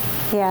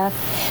 Yeah.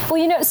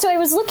 Well, so I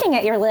was looking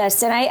at your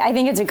list, and I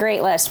think it's a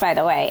great list, by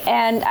the way.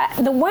 And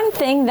the one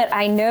thing that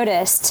I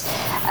noticed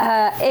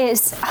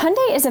is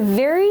Hyundai is a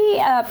very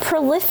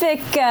prolific,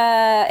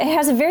 it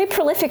has a very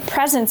prolific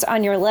presence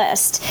on your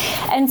list.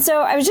 And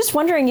so I was just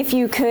wondering if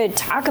you could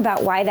talk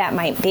about why that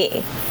might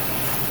be.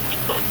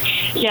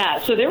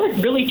 Yeah, so there were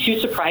really two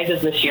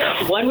surprises this year.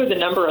 One was the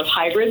number of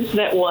hybrids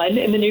that won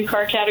in the new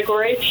car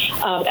category,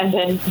 and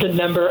then the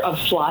number of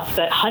slots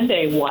that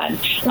Hyundai won.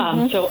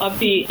 So of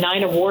the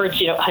 9 awards,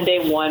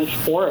 Hyundai won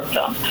 4 of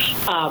them,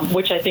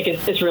 which I think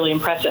is really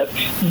impressive.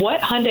 What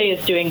Hyundai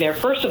is doing there,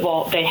 first of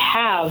all, they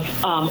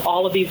have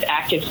all of these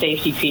active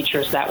safety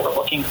features that we're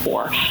looking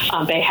for.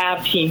 They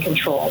have teen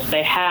controls.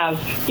 They have,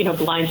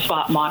 blind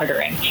spot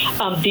monitoring.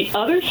 The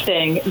other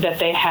thing that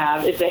they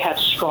have is they have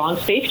strong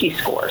safety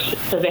scores.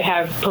 So they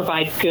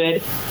provide good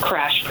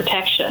crash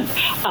protection.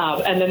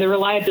 And then the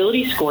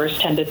reliability scores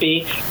tend to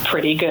be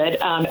pretty good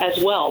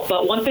as well.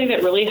 But one thing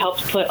that really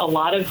helps put a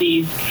lot of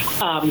these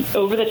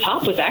over the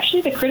top was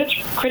actually the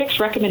critics'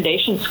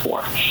 recommendation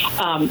score.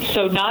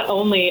 So not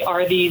only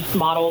are these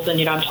models,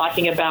 and I'm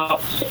talking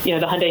about the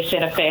Hyundai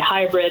Santa Fe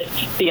Hybrid,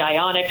 the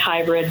Ioniq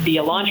Hybrid, the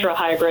Elantra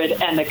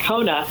Hybrid, and the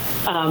Kona,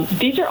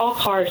 these are all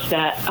cars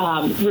that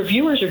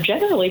reviewers are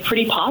generally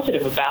pretty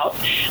positive about.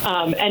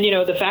 And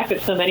the fact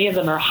that so many of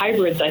them are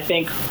hybrids, I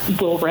think,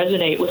 will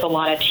resonate with a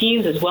lot of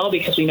teens as well,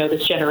 because we know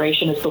this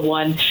generation is the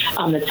one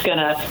that's going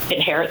to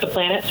inherit the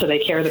planet, so they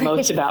care the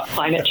most about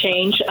climate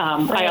change.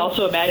 I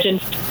also imagine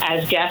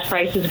as gas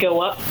prices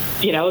go up,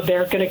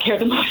 they're going to care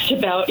the most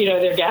about,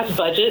 their gas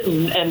budget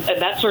and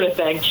that sort of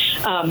thing.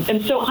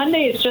 And so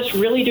Hyundai is just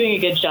really doing a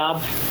good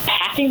job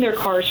packing their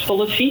cars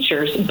full of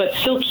features, but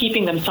still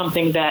keeping them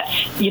something that,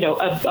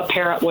 a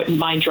parent wouldn't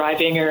mind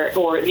driving,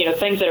 or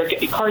things that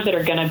are cars that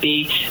are going to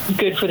be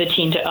good for the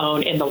teen to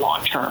own in the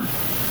long term.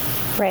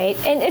 Right.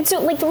 And it's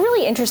like the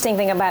really interesting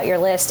thing about your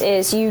list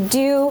is you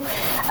do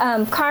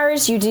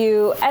cars, you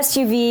do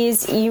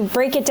SUVs, you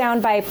break it down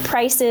by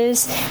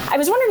prices. I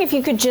was wondering if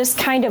you could just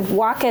kind of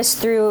walk us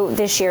through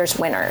this year's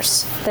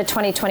winners, the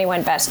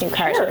 2021 Best New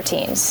Cars for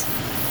Teens.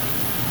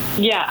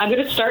 Yeah, I'm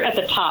going to start at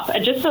the top.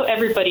 And just so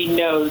everybody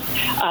knows,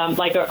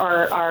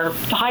 our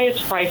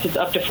highest price is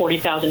up to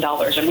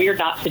 $40,000. And we are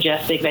not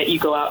suggesting that you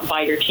go out and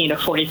buy your teen a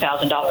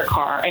 $40,000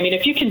 car. I mean,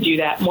 if you can do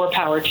that, more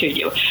power to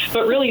you.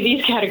 But really,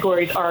 these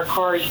categories are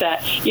cars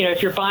that,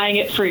 if you're buying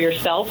it for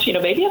yourself,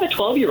 maybe you have a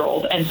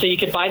 12-year-old. And so you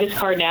could buy this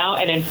car now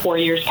and in 4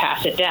 years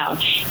pass it down.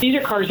 These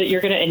are cars that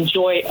you're going to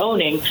enjoy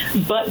owning,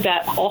 but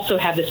that also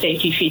have the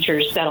safety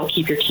features that'll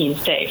keep your teen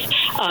safe.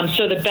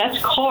 So the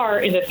best car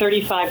in the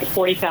 $35,000 to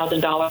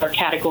 $40,000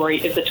 category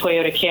is the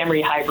Toyota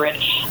Camry Hybrid,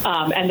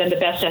 and then the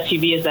best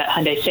SUV is that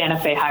Hyundai Santa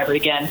Fe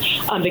Hybrid again.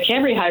 The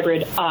Camry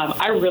Hybrid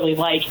I really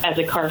like as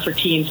a car for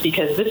teens,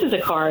 because this is a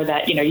car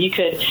that you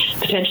could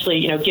potentially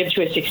give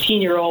to a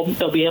 16-year-old.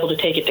 They'll be able to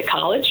take it to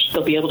college.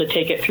 They'll be able to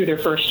take it through their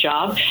first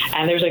job,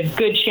 and there's a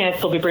good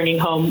chance they'll be bringing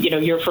home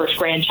your first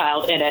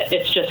grandchild in it.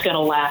 It's just going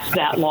to last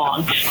that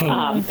long,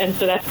 and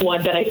so that's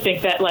one that I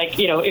think that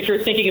if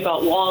you're thinking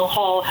about long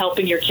haul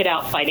helping your kid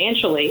out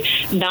financially,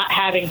 not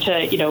having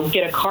to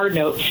get a car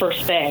note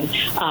first thing,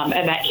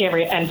 and that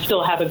Camry, and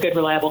still have a good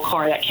reliable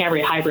car, that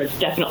Camry Hybrid is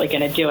definitely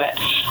going to do it.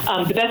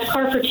 The best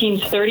car for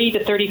teens, $30,000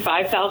 to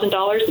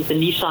 $35,000, is the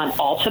Nissan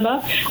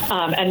Altima,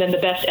 and then the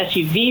best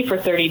SUV for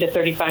 $30,000 to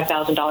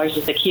 $35,000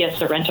 is the Kia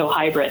Sorento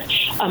Hybrid.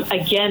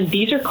 Again,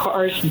 these are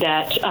cars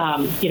that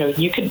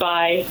you could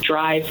buy,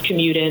 drive,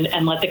 commute in,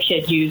 and let the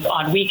kid use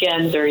on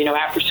weekends or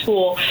after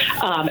school,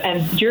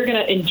 and you're going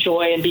to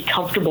enjoy and be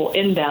comfortable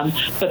in them,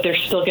 but they're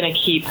still going to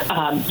keep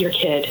your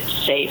kid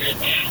safe.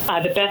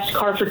 The best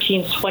car for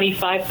teens,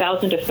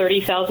 $25,000 to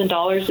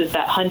 $30,000, is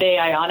that Hyundai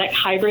Ioniq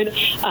Hybrid,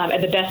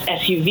 and the best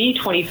SUV,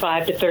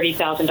 $25,000 to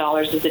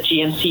 $30,000, is the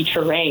GMC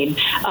Terrain,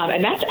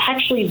 and that's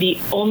actually the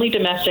only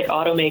domestic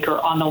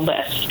automaker on the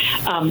list,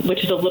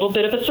 which is a little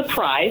bit of a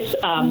surprise.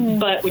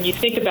 But when you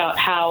think about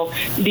how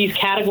these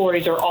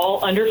categories are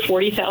all under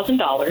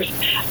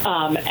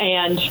 $40,000,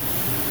 and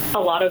a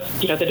lot of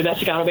the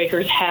domestic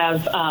automakers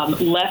have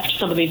left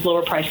some of these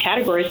lower price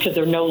categories because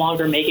they're no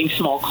longer making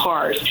small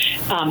cars.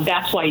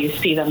 That's why you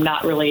see them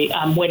not really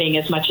winning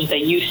as much as they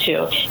used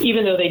to,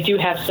 even though they do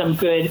have some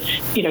good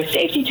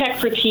safety tech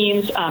for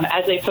teens.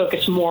 As they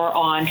focus more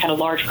on kind of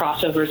large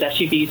crossovers,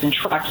 SUVs, and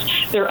trucks,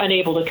 they're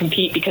unable to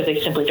compete because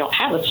they simply don't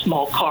have a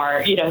small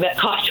car that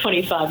costs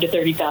 $25,000 to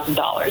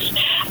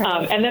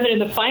 $30,000. And then in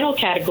the final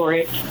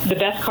category, the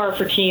best car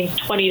for teens,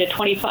 $20,000 to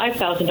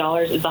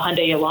 $25,000, is the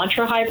Hyundai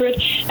Elantra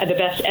Hybrid. And the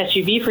best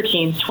SUV for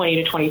teens,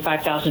 $20,000 to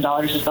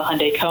 $25,000, is the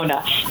Hyundai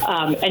Kona.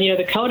 And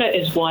the Kona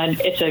is one.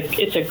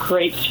 It's a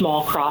great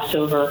small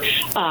crossover,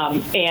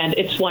 and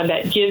it's one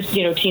that gives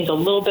teens a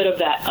little bit of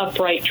that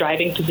upright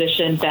driving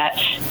position that,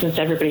 since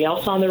everybody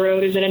else on the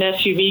road is in an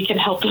SUV, can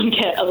help them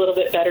get a little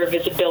bit better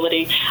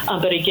visibility.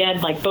 But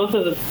again, both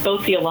the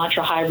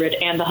Elantra Hybrid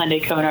and the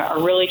Hyundai Kona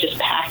are really just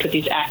packed with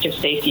these active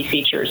safety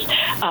features.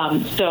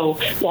 So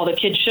while the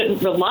kids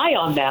shouldn't rely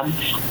on them,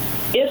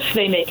 if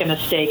they make a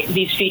mistake,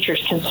 these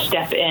features can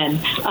step in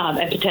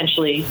and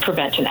potentially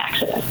prevent an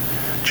accident.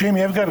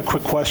 Jamie, I've got a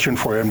quick question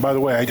for you. And by the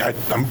way,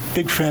 I'm a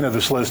big fan of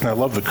this list, and I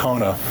love the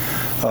Kona,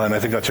 and I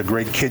think that's a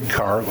great kid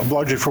car.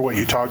 Largely for what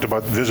you talked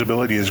about,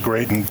 visibility is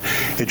great, and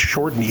it's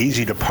short and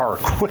easy to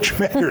park, which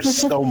matters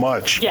so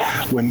much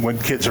when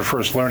kids are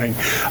first learning.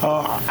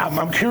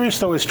 I'm curious,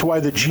 though, as to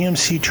why the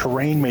GMC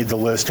Terrain made the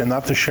list and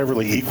not the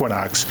Chevrolet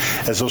Equinox,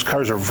 as those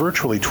cars are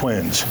virtually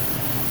twins.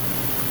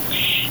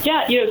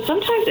 Yeah,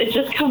 sometimes it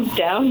just comes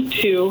down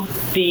to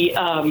the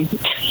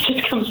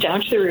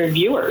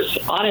reviewers,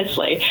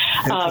 honestly,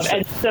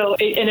 and so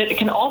it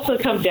can also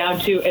come down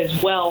to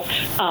as well,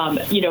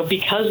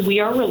 because we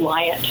are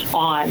reliant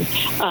on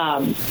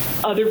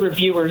other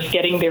reviewers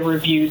getting their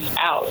reviews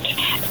out.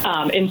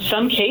 In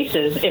some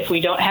cases, if we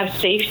don't have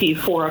safety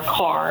for a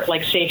car,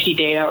 like safety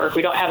data, or if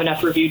we don't have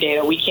enough review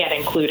data, we can't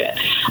include it.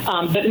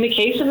 But in the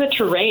case of the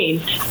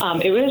Terrain,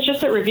 it was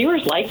just that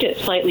reviewers liked it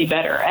slightly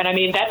better. And I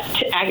mean, that's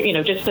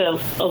just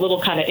a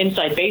little kind of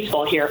inside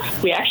baseball here.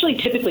 We actually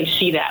typically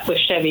see that with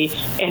Chevy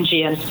and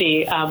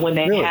GMC when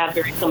they have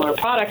very similar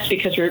products,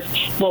 because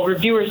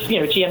reviewers,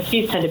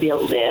 GMCs tend to be a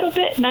little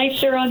bit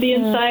nicer on the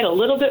inside, a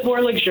little bit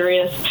more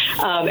luxurious.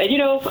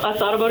 And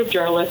us automotive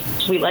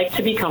journalists, we like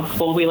to be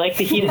comfortable. We like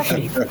the heated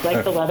seats, we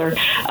like the leather.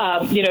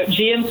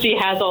 GMC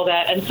has all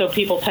that, and so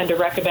people tend to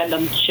recommend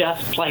them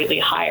just slightly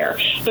higher.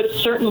 But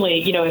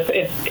certainly,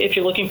 if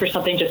you're looking for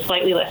something just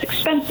slightly less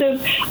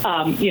expensive,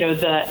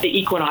 the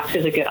Equinox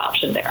is a good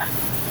option there.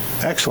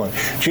 Excellent.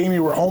 Jamie,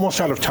 we're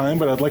almost out of time,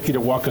 but I'd like you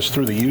to walk us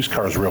through the used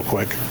cars real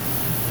quick.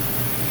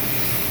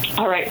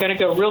 All right, going to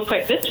go real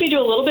quick. This we do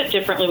a little bit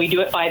differently. We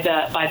do it by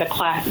the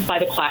class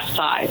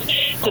size.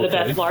 So the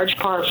best large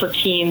car for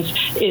teens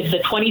is the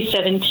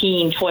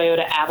 2017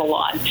 Toyota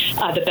Avalon.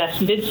 The best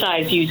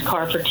midsize used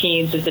car for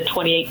teens is the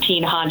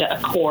 2018 Honda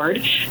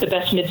Accord. The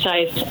best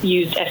midsize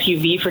used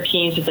SUV for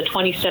teens is the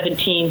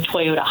 2017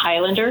 Toyota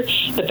Highlander.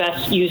 The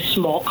best used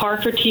small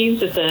car for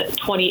teens is the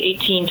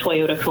 2018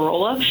 Toyota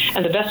Corolla.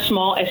 And the best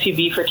small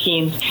SUV for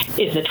teens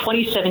is the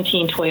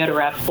 2017 Toyota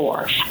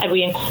RAV4. And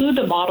we include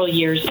the model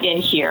years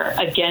in here,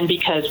 again,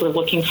 because we're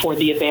looking for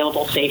the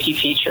available safety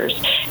features.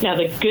 Now,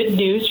 the good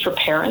news for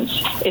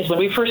parents is when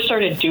we first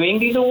started doing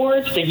these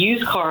awards, the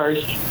used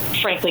cars,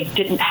 frankly,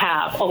 didn't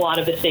have a lot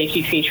of the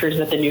safety features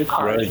that the new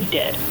cars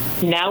did.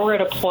 Now we're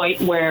at a point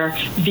where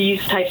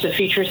these types of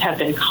features have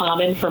been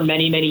common for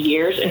many, many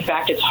years. In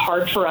fact, it's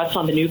hard for us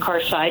on the new car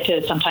side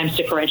to sometimes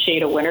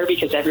differentiate a winner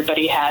because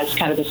everybody has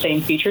kind of the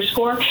same feature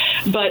score.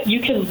 But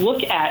you can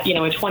look at, a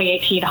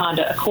 2018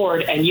 Honda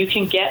Accord, and you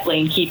can get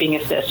lane keeping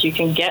assist. You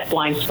can get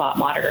blind spot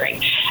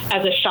monitoring.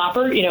 As a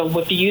shopper,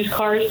 with the used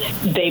cars,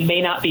 they may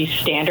not be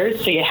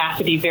standard, so you have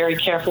to be very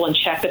careful and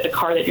check that the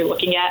car that you're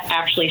looking at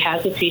actually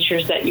has the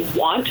features that you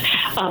want.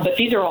 But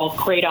these are all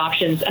great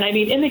options. And I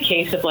mean, in the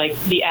case of like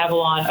the Avalon,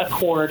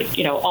 Accord,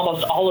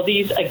 almost all of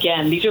these,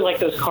 again, these are like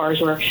those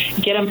cars where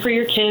get them for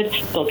your kid,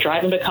 they'll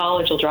drive them to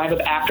college, they'll drive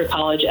them after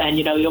college, and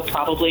you'll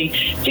probably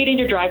see it in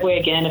your driveway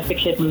again if the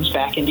kid moves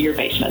back into your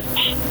basement.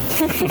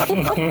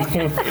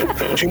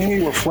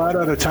 Jamie, we're flat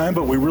out of time,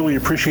 but we really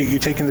appreciate you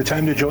taking the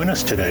time to join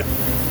us today.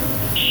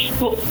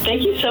 Well,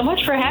 thank you so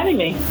much for having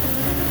me.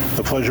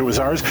 The pleasure was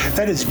ours.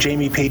 That is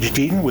Jamie Page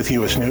Deaton with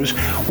U.S. News.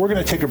 We're going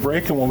to take a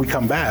break, and when we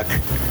come back,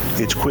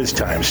 it's quiz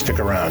time. Stick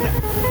around.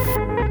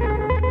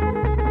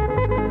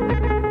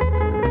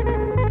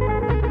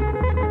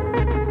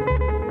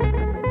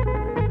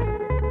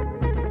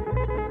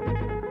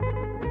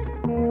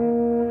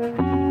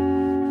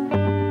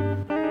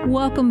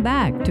 Welcome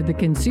back to the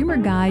Consumer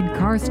Guide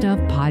Car Stuff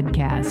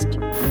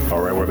Podcast.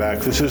 All right, we're back.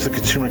 This is the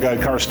Consumer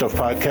Guide Car Stuff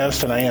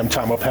Podcast, and I am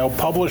Tom Appel,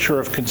 publisher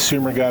of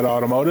Consumer Guide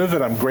Automotive,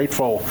 and I'm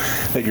grateful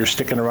that you're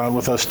sticking around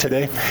with us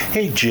today.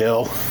 Hey,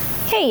 Jill.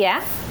 Hey,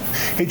 yeah.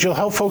 Hey, Jill,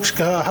 how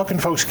can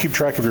folks keep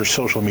track of your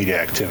social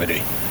media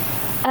activity?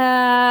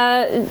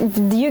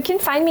 You can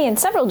find me in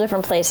several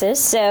different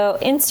places. So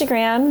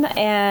Instagram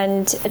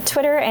and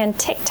Twitter and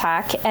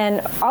TikTok, and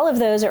all of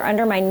those are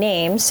under my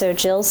name. So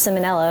Jill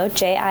Ciminello,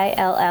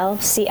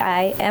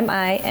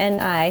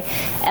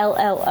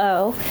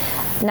 JILLCIMINILLO.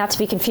 Not to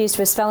be confused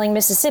with spelling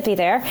Mississippi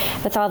there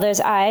with all those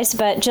I's,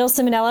 but Jill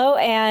Ciminello,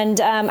 and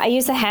I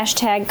use the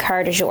hashtag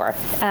Car du Jour.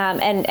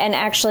 And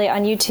actually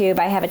on YouTube,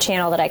 I have a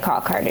channel that I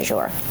call Car du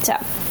Jour. So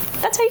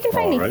that's how you can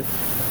find me. Right.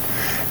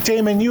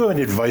 Damon, you have an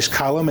advice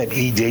column at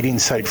e-dating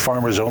site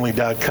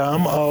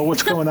farmersonly.com.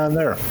 What's going on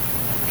there?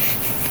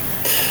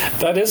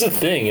 That is a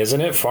thing, isn't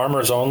it?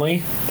 Farmers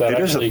Only? That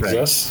actually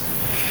exists?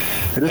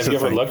 Have you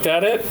ever looked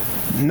at it?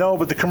 No,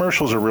 but the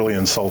commercials are really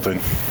insulting.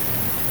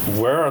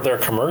 Where are their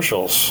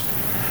commercials?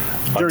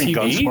 During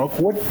on TV?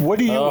 Gunsmoke? What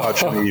do you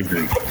watch in the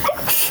evening?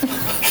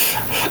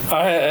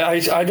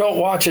 I don't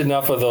watch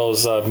enough of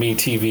those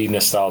MeTV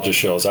nostalgia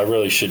shows. I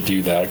really should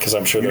do that because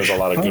I'm sure there's a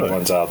lot of good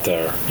ones out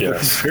there.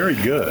 Yes, very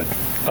good.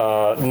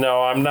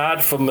 No, I'm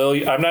not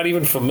familiar. I'm not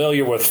even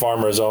familiar with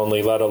Farmers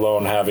Only, let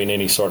alone having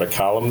any sort of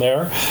column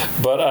there.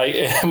 But I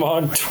am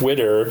on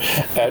Twitter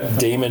at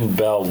Damon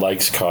Bell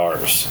Likes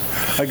Cars.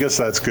 I guess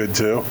that's good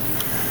too.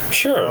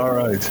 Sure. All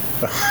right.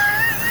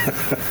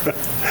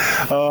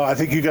 I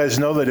think you guys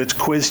know that it's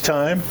quiz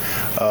time.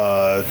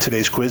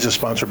 Today's quiz is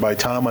sponsored by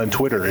Tom on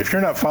Twitter. If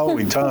you're not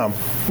following Tom,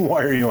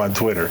 why are you on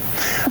Twitter?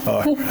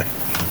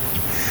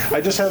 I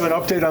just have an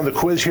update on the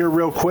quiz here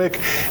real quick.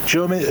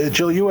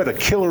 Jill, you had a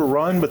killer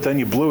run, but then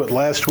you blew it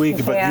last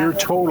week. But your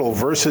total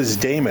versus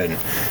Damon,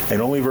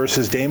 and only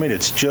versus Damon,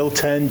 it's Jill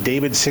 10,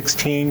 David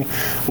 16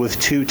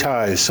 with 2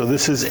 ties. So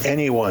this is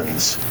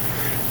anyone's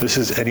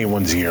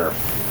year.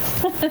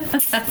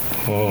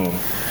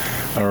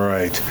 All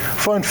right.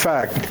 Fun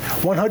fact,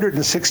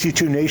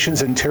 162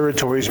 nations and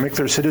territories make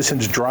their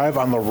citizens drive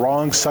on the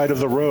wrong side of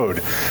the road.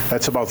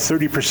 That's about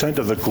 30%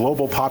 of the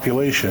global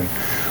population.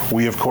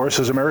 We, of course,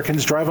 as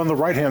Americans, drive on the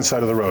right-hand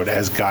side of the road,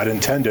 as God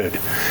intended.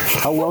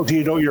 How well do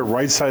you know your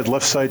right side,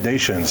 left side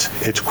nations?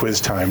 It's quiz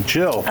time.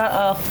 Jill.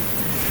 Uh-oh.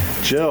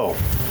 Jill.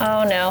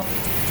 Oh, no.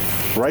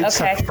 Right Okay.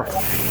 side.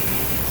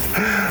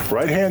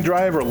 Right-hand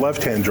drive or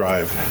left-hand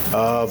drive?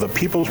 The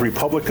People's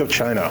Republic of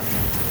China.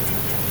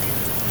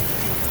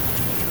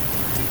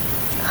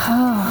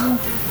 Oh.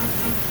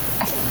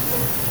 I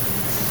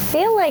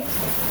feel like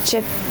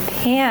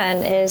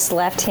Japan is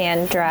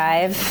left-hand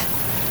drive.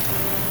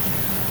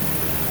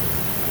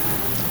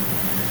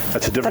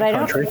 That's a different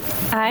country.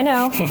 I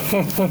know.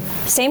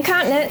 Same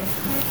continent.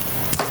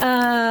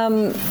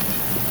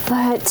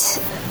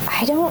 But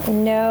I don't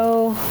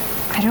know.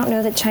 I don't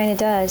know that China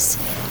does.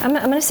 I'm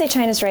going to say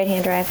China's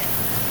right-hand drive.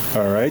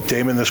 All right,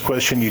 Damon, this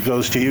question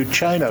goes to you.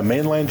 China,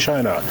 mainland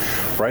China,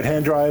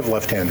 right-hand drive,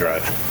 left-hand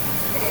drive.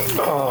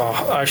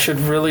 Oh, I should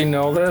really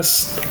know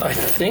this. I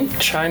think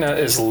China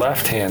is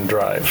left-hand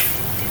drive.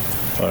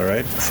 All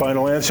right,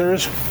 final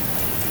answers?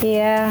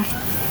 Yeah.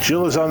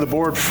 Jill is on the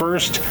board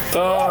first.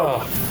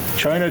 Oh.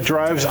 China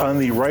drives on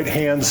the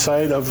right-hand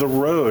side of the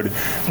road.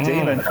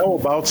 Damon, how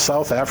about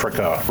South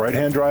Africa?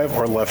 Right-hand drive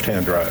or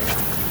left-hand drive?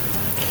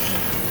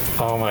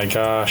 Oh my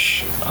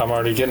gosh. I'm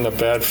already getting a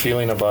bad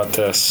feeling about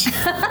this.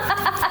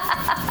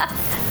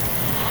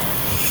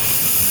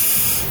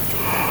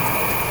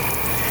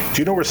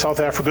 Do you know where South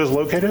Africa is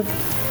located?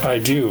 I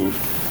do.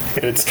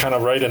 It's kind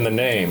of right in the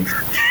name.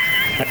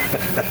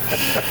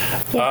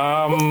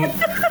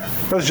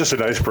 That was just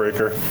an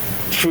icebreaker.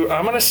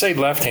 I'm going to say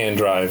left-hand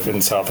drive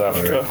in South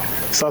Africa.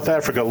 Right. South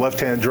Africa,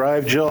 left-hand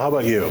drive. Jill, how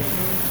about you?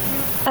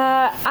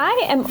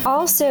 I am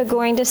also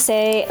going to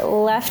say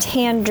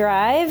left-hand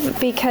drive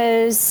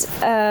because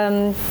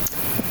it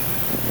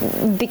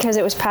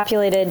was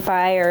populated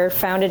by or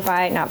founded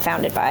by, not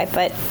founded by,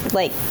 but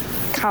like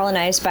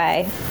colonized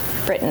by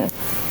Britain,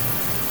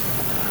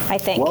 I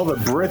think. Well, the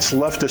Brits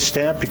left a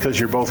stamp because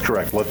you're both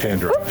correct.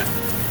 Left-hand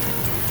drive.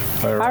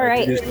 All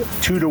right. It is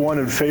 2-1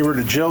 in favor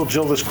to Jill.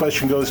 Jill, this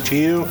question goes to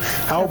you.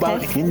 How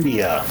about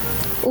India?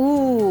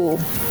 Ooh.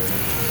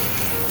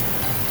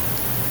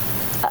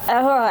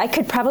 I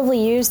could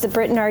probably use the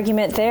Britain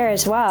argument there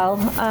as well.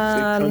 Big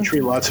country,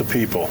 lots of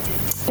people.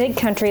 Big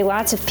country,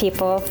 lots of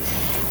people.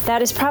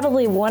 That is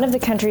probably one of the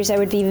countries I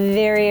would be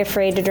very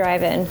afraid to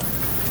drive in.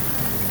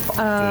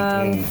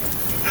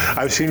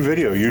 I've seen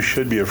video. You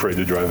should be afraid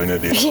to drive in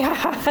India.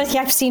 Yeah,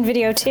 I've seen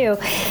video too.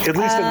 At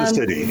least in the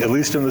city. At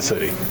least in the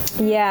city.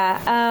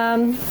 Yeah.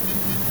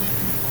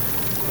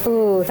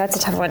 Ooh, that's a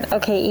tough one.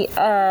 Okay,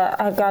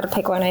 I've got to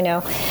pick one. I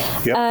know.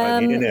 Yep,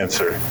 I need an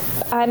answer.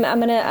 I'm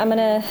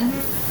gonna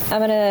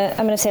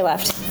say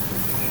left.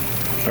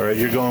 All right,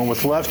 you're going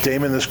with left.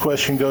 Damon, this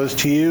question goes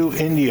to you.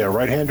 India,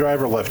 right-hand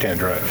drive or left-hand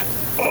drive?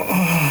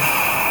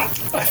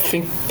 I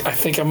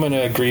think I'm going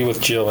to agree with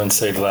Jill and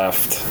say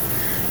left.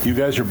 You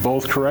guys are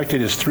both correct.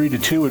 It is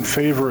 3-2 in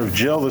favor of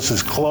Jill. This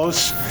is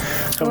close.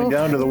 Coming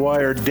down to the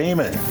wire,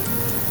 Damon.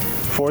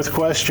 Fourth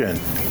question,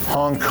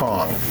 Hong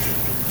Kong.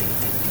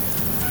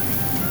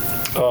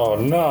 Oh,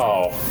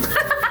 no.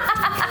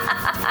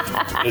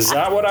 Is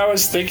that what I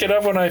was thinking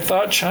of when I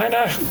thought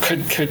China?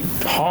 Could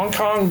Hong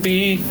Kong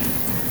be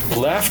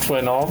left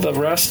when all the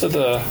rest of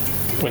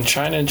when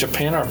China and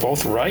Japan are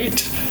both right?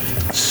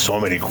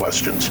 So many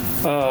questions.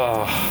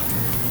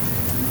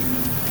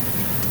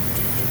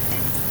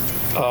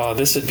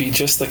 This would be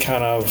just the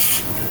kind of.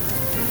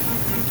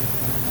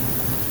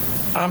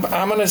 I'm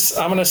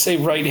gonna say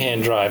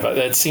right-hand drive.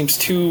 That seems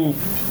too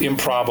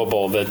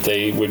improbable that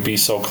they would be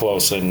so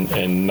close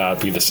and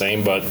not be the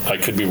same. But I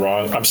could be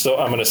wrong. I'm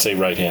gonna say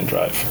right-hand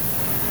drive.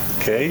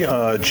 Okay,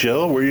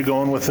 Jill, where are you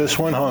going with this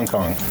one? Hong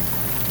Kong.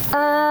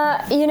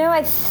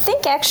 I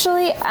think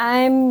actually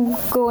I'm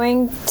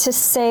going to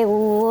say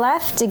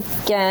left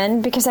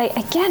again because I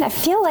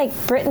feel like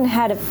Britain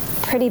had a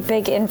pretty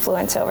big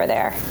influence over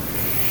there.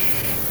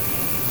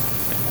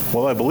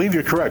 Well, I believe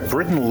you're correct.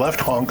 Britain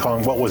left Hong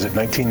Kong, what was it,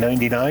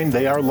 1999?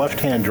 They are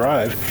left-hand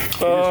drive.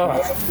 It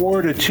is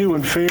 4-2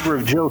 in favor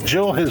of Jill.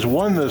 Jill has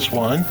won this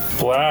one.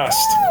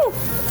 Blast.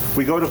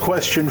 We go to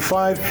question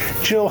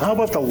 5. Jill, how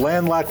about the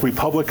landlocked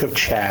Republic of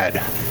Chad?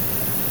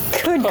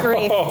 Good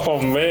grief. Oh,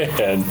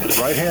 man.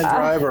 Right-hand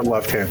drive or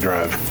left-hand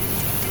drive?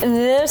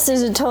 This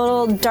is a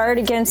total dart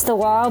against the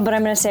wall, but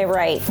I'm going to say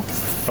right.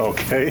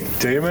 Okay.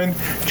 Damon,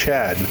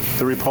 Chad,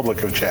 the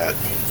Republic of Chad.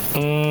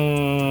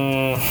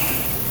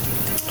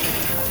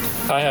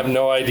 I have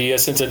no idea.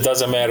 Since it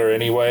doesn't matter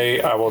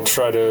anyway, I will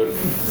try to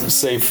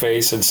save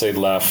face and say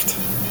left.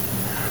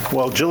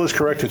 Well, Jill is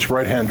correct. It's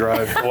right-hand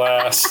drive.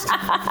 Blast.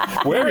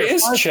 Where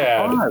is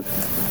Chad?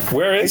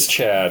 Where is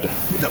Chad?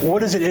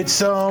 What is it? It's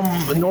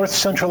North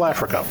Central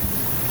Africa.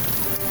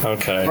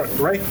 Okay.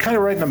 Right, kind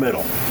of right in the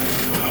middle.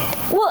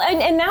 Well,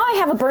 and now I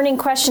have a burning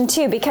question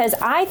too, because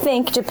I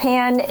think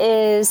Japan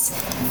is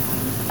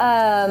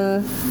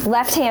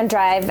left-hand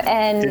drive,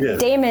 and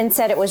Damon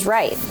said it was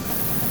right.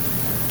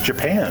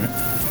 Japan?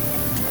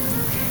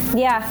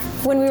 Yeah,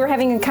 when we were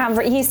having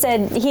a he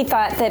said he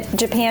thought that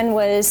Japan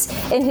was,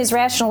 in his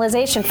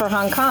rationalization for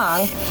Hong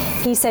Kong,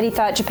 he said he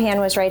thought Japan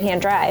was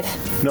right-hand drive.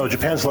 No,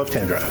 Japan's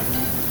left-hand drive.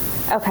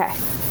 Okay.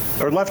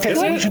 Or left-hand,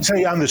 we should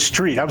say on the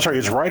street. I'm sorry,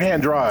 it's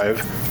right-hand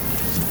drive.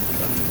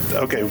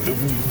 Okay,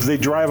 they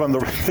drive on the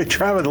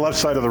left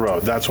side of the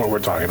road. That's what we're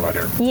talking about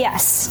here.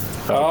 Yes.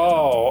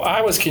 Oh,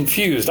 I was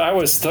confused. I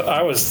was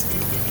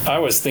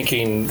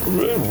thinking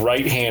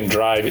right-hand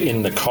drive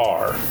in the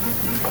car.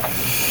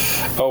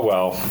 Oh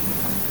well.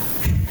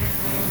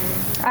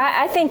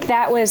 I think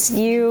that was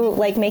you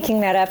making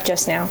that up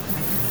just now.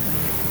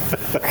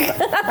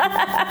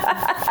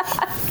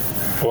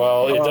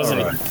 Well,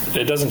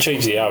 it doesn't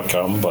change the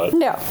outcome, but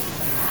no.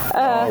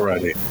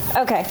 Alrighty.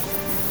 Okay.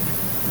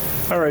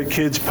 All right,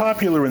 kids.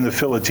 Popular in the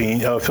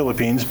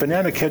Philippines,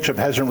 banana ketchup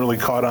hasn't really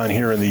caught on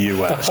here in the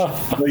U.S.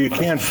 Well, you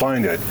can't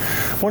find it.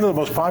 One of the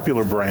most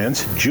popular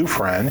brands,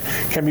 Jufran,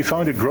 can be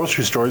found at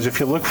grocery stores if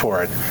you look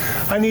for it.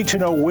 I need to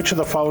know which of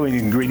the following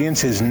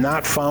ingredients is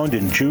not found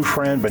in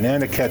Jufran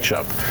banana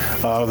ketchup.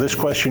 This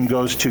question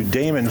goes to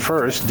Damon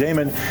first.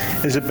 Damon,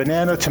 is it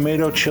banana,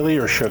 tomato, chili,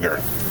 or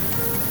sugar?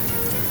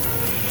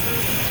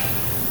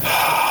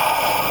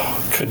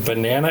 Could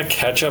banana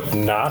ketchup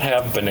not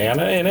have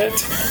banana in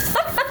it?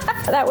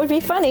 That would be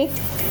funny.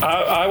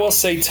 I will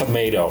say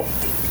tomato.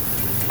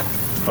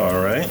 All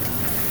right.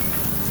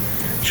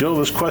 Jill,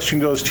 this question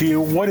goes to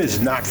you. What is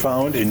not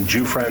found in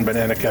Jufran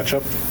banana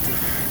ketchup?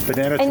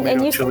 Banana,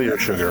 tomato, chili, or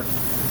sugar?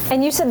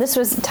 And you said this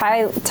was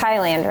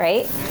Thailand,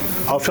 right?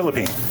 Oh,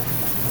 Philippine.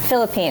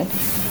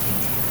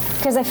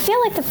 Because I feel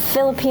like the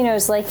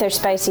Filipinos like their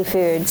spicy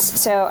foods,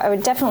 so I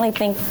would definitely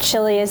think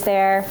chili is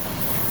there.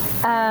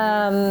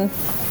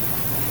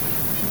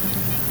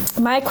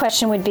 My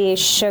question would be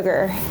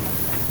sugar.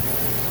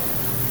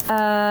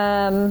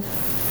 I'm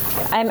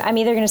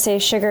either going to say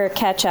sugar or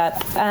ketchup,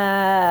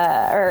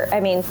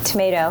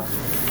 tomato.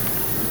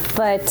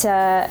 But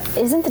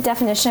isn't the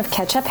definition of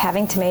ketchup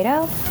having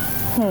tomato?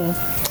 I'm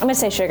going to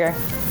say sugar.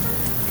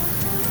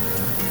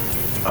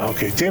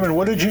 Okay, Damon,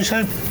 what did you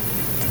say?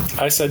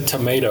 I said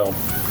tomato.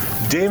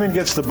 Damon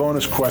gets the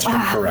bonus question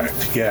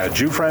correct. Yeah,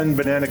 Jufran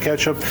banana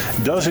ketchup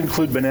does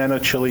include banana,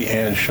 chili,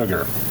 and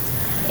sugar.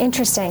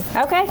 Interesting.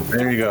 Okay.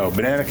 There you go,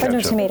 banana ketchup.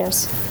 But no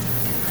tomatoes.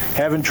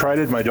 Haven't tried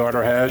it. My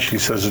daughter has. She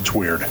says it's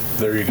weird.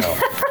 There you go.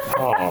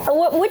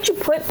 What would you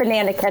put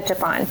banana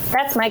ketchup on?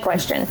 That's my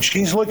question.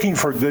 She's looking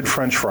for good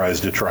French fries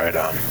to try it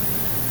on.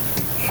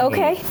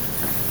 Okay.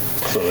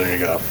 So there you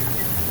go.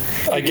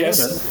 I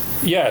guess.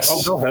 Yes.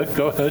 Oh, go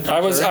ahead.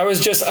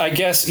 I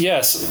guess,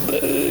 yes.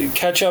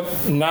 Ketchup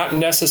not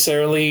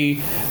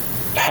necessarily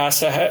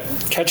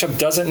ketchup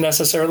doesn't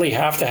necessarily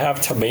have to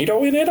have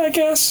tomato in it, I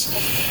guess.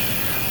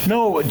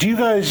 No, do you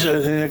guys,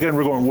 and again,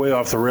 we're going way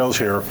off the rails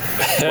here,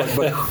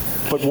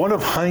 but one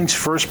of Heinz's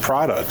first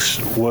products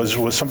was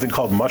something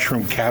called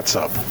mushroom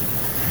catsup,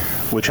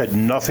 which had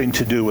nothing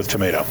to do with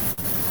tomato.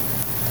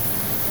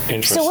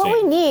 Interesting. So what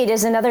we need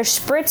is another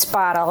spritz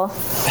bottle.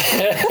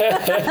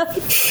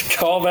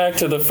 Call back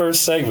to the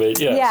first segment,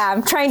 yes. Yeah,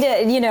 I'm trying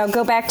to,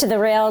 go back to the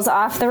rails,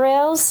 off the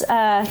rails.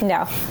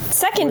 No.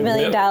 Second $1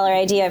 million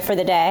idea for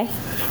the day.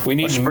 We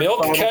need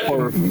milk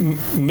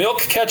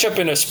ketchup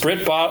in a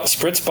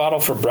spritz bottle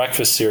for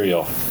breakfast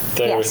cereal.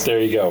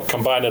 There you go.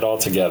 Combine it all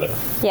together.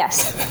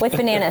 Yes, with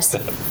bananas.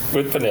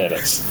 With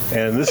bananas.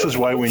 And this is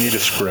why we need a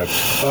script.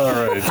 All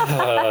right.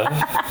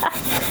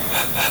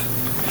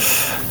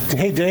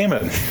 Hey,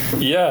 Damon.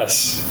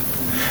 Yes.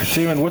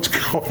 Damon, what's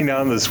going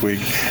on this week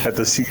at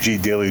the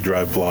CG Daily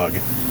Drive blog?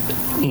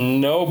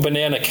 No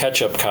banana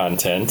ketchup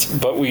content,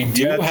 but we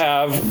do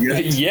have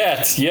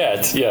yet.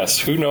 Yes.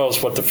 Who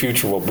knows what the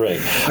future will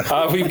bring?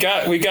 We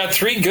got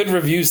 3 good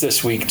reviews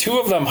this week. 2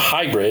 of them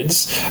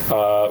hybrids.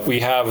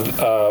 We have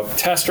a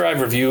test drive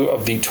review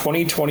of the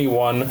 2022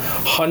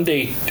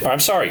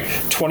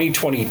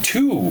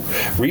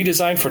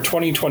 redesigned for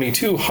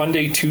 2022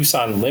 Hyundai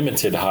Tucson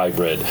Limited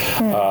hybrid.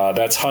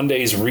 That's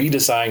Hyundai's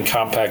redesigned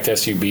compact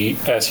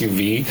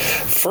SUV.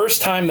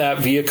 First time that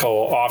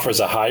vehicle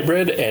offers a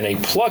hybrid, and a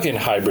plug-in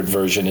hybrid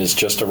version is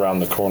just around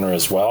the corner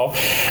as well.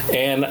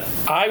 And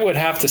I would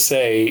have to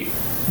say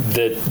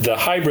that the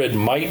hybrid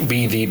might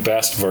be the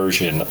best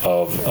version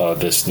of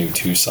this new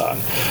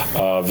Tucson.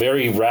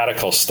 Very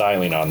radical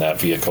styling on that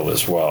vehicle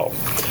as well.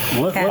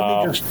 Let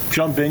me just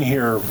jump in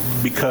here,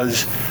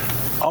 because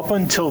up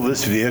until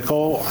this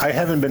vehicle, I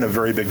haven't been a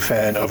very big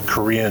fan of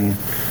Korean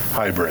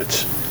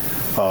hybrids.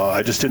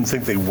 I just didn't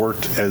think they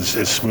worked as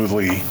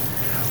smoothly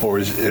or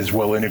as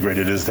well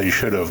integrated as they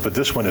should have. But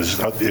this one is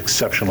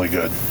exceptionally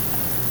good.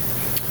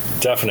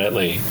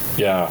 Definitely,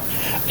 yeah.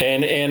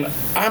 And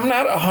I'm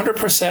not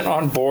 100%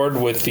 on board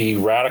with the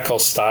radical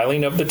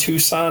styling of the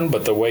Tucson,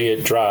 but the way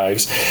it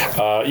drives,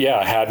 I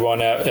had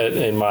one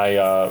in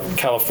my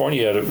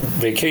California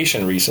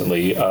vacation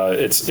recently.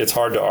 It's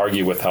hard to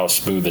argue with how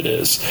smooth it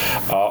is.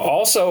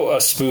 Also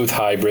a smooth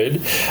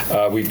hybrid.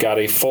 We've got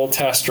a full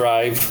test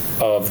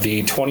drive of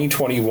the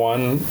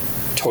 2021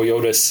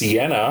 Toyota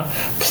Sienna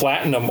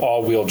Platinum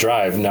all-wheel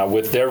drive. Now,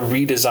 with their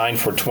redesign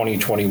for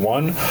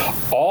 2021,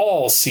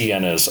 all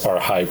Siennas are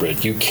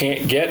hybrid. You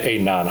can't get a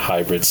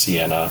non-hybrid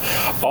Sienna.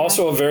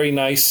 Also, a very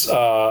nice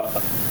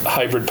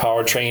hybrid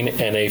powertrain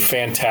and a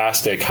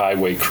fantastic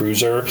highway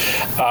cruiser.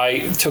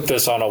 I took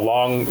this on a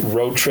long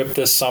road trip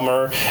this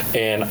summer,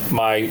 and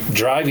my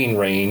driving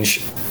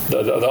range,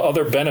 the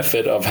other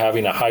benefit of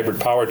having a hybrid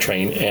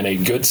powertrain and a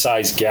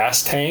good-sized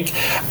gas tank,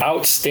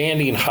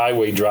 outstanding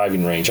highway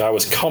driving range. I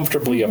was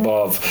comfortably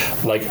above,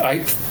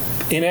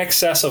 in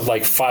excess of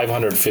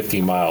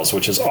 550 miles,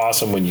 which is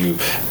awesome when you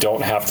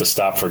don't have to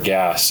stop for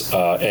gas,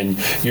 and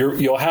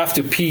you'll have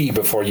to pee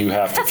before you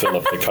have to fill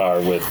up the car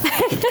with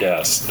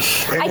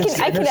gas. I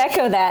can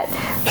echo that.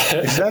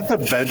 Is that the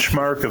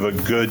benchmark of a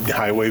good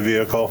highway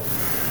vehicle?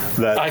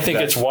 I think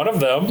it's one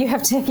of them. You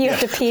have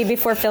to pee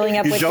before filling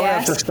up with gas. You don't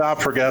have to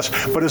stop for gas,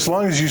 but as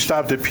long as you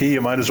stop to pee,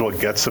 you might as well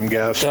get some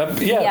gas. That'd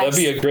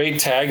be a great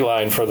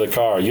tagline for the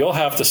car. You'll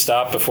have to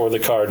stop before the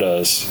car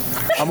does.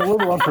 I'm a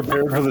little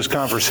unprepared for this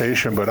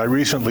conversation, but I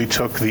recently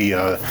took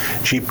the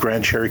Jeep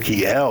Grand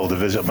Cherokee L to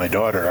visit my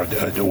daughter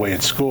away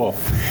at school,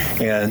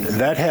 and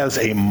that has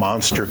a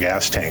monster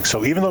gas tank.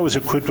 So even though it was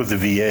equipped with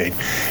the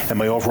V8 and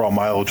my overall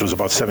mileage was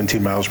about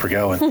 17 miles per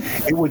gallon,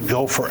 it would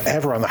go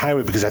forever on the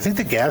highway because I think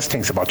the gas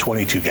tank's about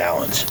 22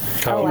 gallons.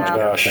 Oh, wow.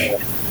 Gosh.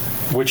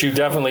 Which you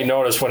definitely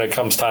notice when it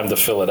comes time to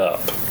fill it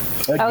up.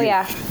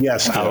 Yeah.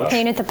 Yes.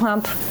 Pain at the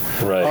pump.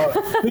 Right.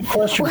 Good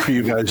question for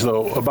you guys,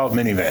 though, about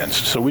minivans.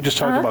 So we just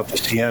talked about the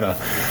Sienna.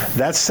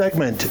 That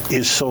segment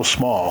is so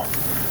small,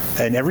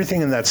 and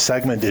everything in that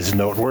segment is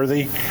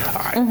noteworthy.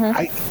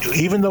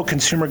 Even though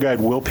Consumer Guide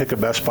will pick a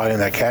Best Buy in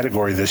that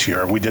category this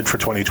year, we did for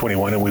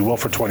 2021 and we will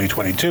for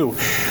 2022,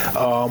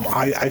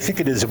 I think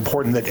it is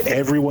important that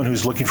everyone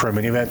who's looking for a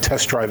minivan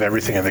test drive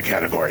everything in the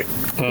category.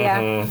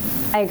 Yeah,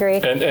 I agree.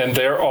 And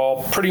they're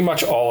all, pretty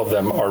much all of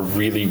them are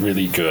really,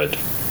 really good.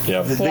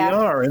 Yeah, they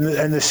are,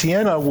 and the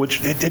Sienna,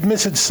 which it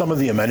misses some of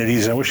the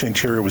amenities. I wish the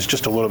interior was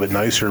just a little bit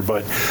nicer,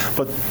 but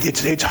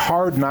it's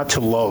hard not to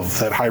love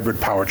that hybrid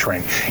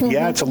powertrain.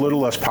 Yeah, it's a little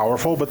less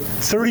powerful, but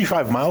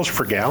 35 miles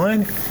per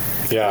gallon.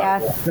 Yeah.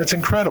 That's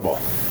incredible.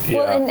 Yeah,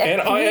 Well,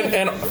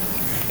 and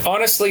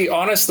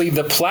honestly,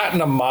 the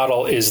Platinum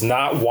model is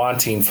not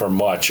wanting for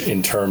much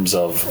in terms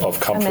of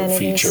comfort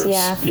amenities,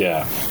 features.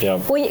 Yeah.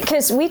 Well,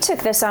 because we took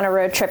this on a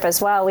road trip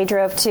as well. We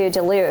drove to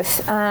Duluth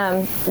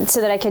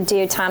so that I could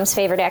do Tom's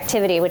favorite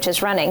activity, which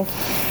is running.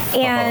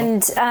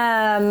 And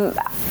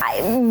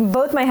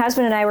both my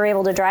husband and I were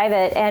able to drive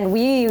it, and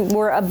we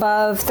were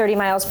above 30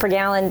 miles per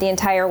gallon the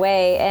entire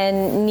way,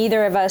 and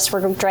neither of us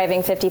were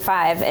driving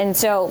 55. And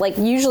so,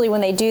 usually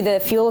when they do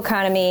the fuel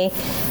economy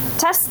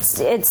tests,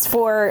 it's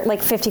for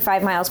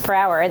 55 miles per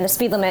hour, and the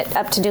speed limit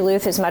up to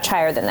Duluth is much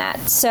higher than that.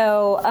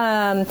 So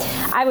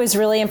I was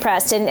really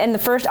impressed. And the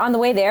first on the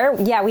way there,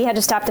 we had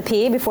to stop to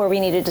pee before we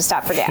needed to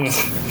stop for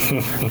gas.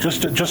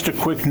 Just a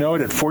quick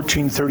note: at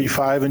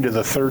 14:35 into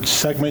the third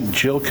segment,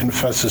 Jill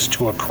confesses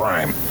to a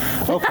crime.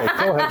 Okay,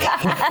 go ahead.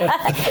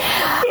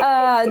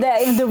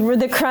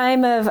 The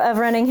crime of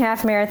running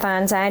half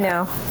marathons. I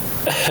know.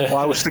 Well,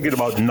 I was thinking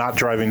about not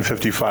driving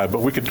 55, but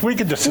we could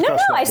discuss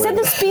that. No, I said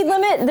the speed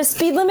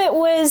limit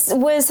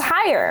was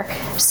higher,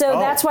 so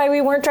that's why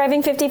we weren't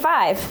driving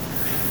 55.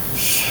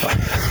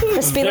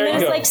 The speed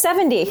limit is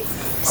 70.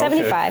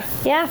 75.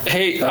 Okay. Yeah.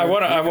 Hey, I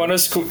want to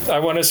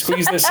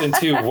squeeze this in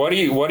too. What do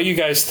you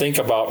guys think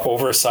about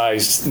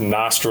oversized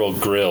nostril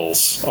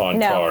grills on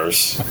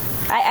cars?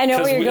 I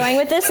know where you're going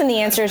with this, and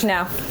the answer is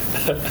no.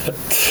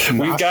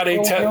 We've got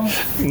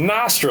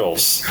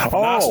nostrils.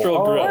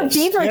 Nostril grills. Or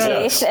beaver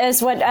teeth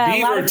is what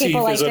a lot of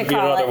people like to call it. Beaver teeth is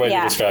another way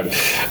to describe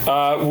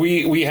it.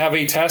 We have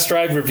a test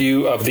drive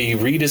review of the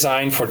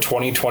redesign for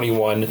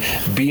 2021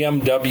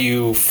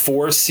 BMW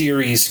 4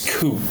 Series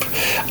Coupe,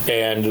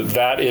 and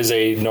that is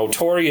a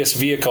notorious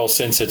vehicle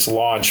since its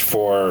launch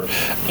for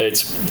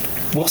its,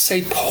 we'll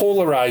say,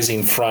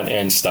 polarizing front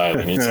end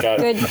styling. It's got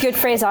good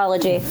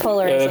phraseology,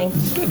 polarizing.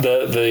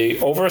 The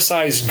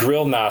oversized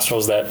grill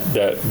nostrils that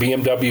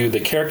BMW, the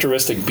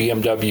characteristic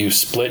BMW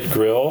split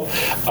grill,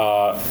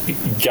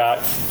 got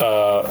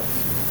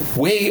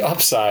way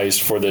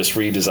upsized for this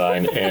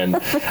redesign, and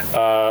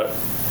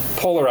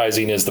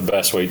polarizing is the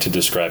best way to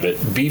describe it.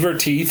 Beaver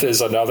teeth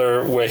is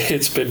another way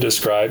it's been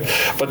described.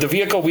 But the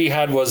vehicle we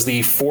had was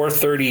the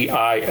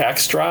 430i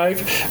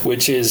xDrive,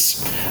 which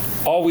is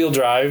all-wheel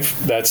drive.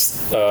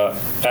 That's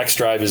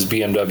xDrive is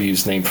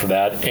BMW's name for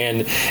that.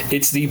 And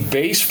it's the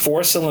base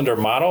four-cylinder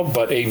model,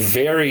 but a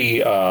very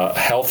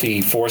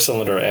healthy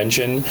four-cylinder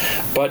engine,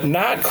 but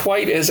not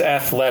quite as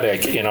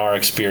athletic in our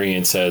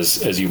experience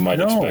as you might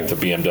expect a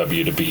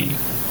BMW to be.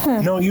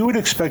 No, you would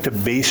expect a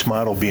base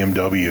model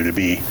BMW to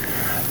be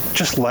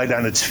just light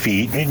on its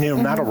feet,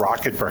 not a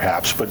rocket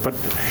perhaps, but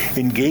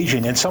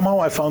engaging. And somehow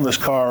I found this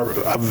car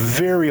a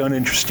very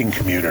uninteresting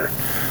commuter.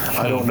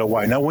 I don't know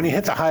why. Now, when you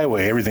hit the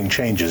highway, everything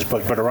changes,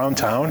 but around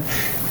town,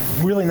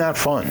 really not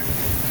fun.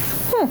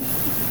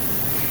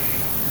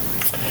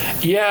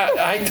 Yeah,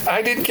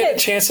 I didn't get a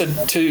chance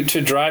to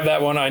drive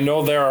that one. I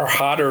know there are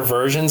hotter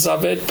versions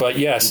of it, but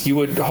yes, you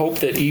would hope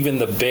that even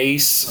the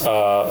base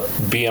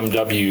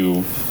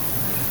BMW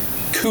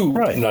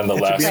coupe,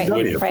 nonetheless,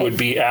 would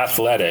be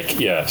athletic.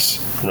 Yes,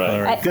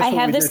 right. I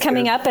have this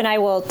coming up, and I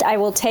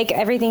will take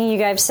everything you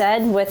guys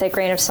said with a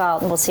grain of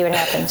salt, and we'll see what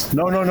happens.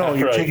 No.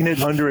 You're taking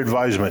it under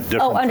advisement.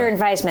 Under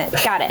advisement.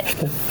 Got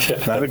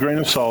it. Not a grain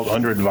of salt,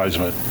 under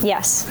advisement.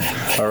 Yes.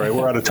 All right,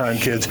 we're out of time,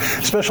 kids.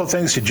 Special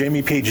thanks to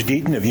Jamie Page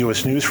Deaton of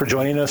U.S. News for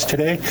joining us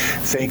today.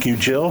 Thank you,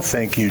 Jill.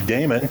 Thank you,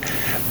 Damon.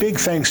 Big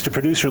thanks to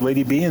producer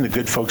Lady B and the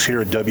good folks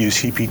here at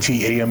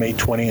WCPT AM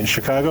 820 in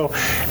Chicago.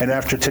 And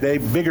after today,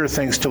 bigger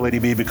thanks to Lady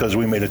B because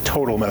we made a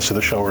total mess of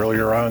the show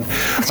earlier on.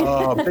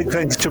 Big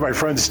thanks to my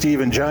friends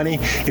Steve and Johnny.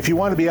 If you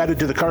want to be added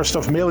to the Car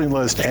Stuff mailing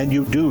list, and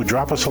you do,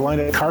 drop us a line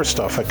at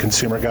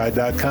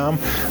carstuff@consumerguide.com.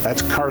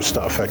 That's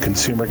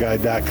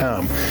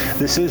carstuff@consumerguide.com.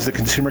 This is the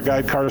Consumer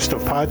Guide Car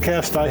Stuff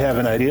Podcast. I have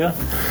an idea.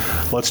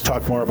 Let's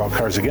talk more about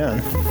cars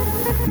again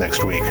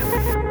next week.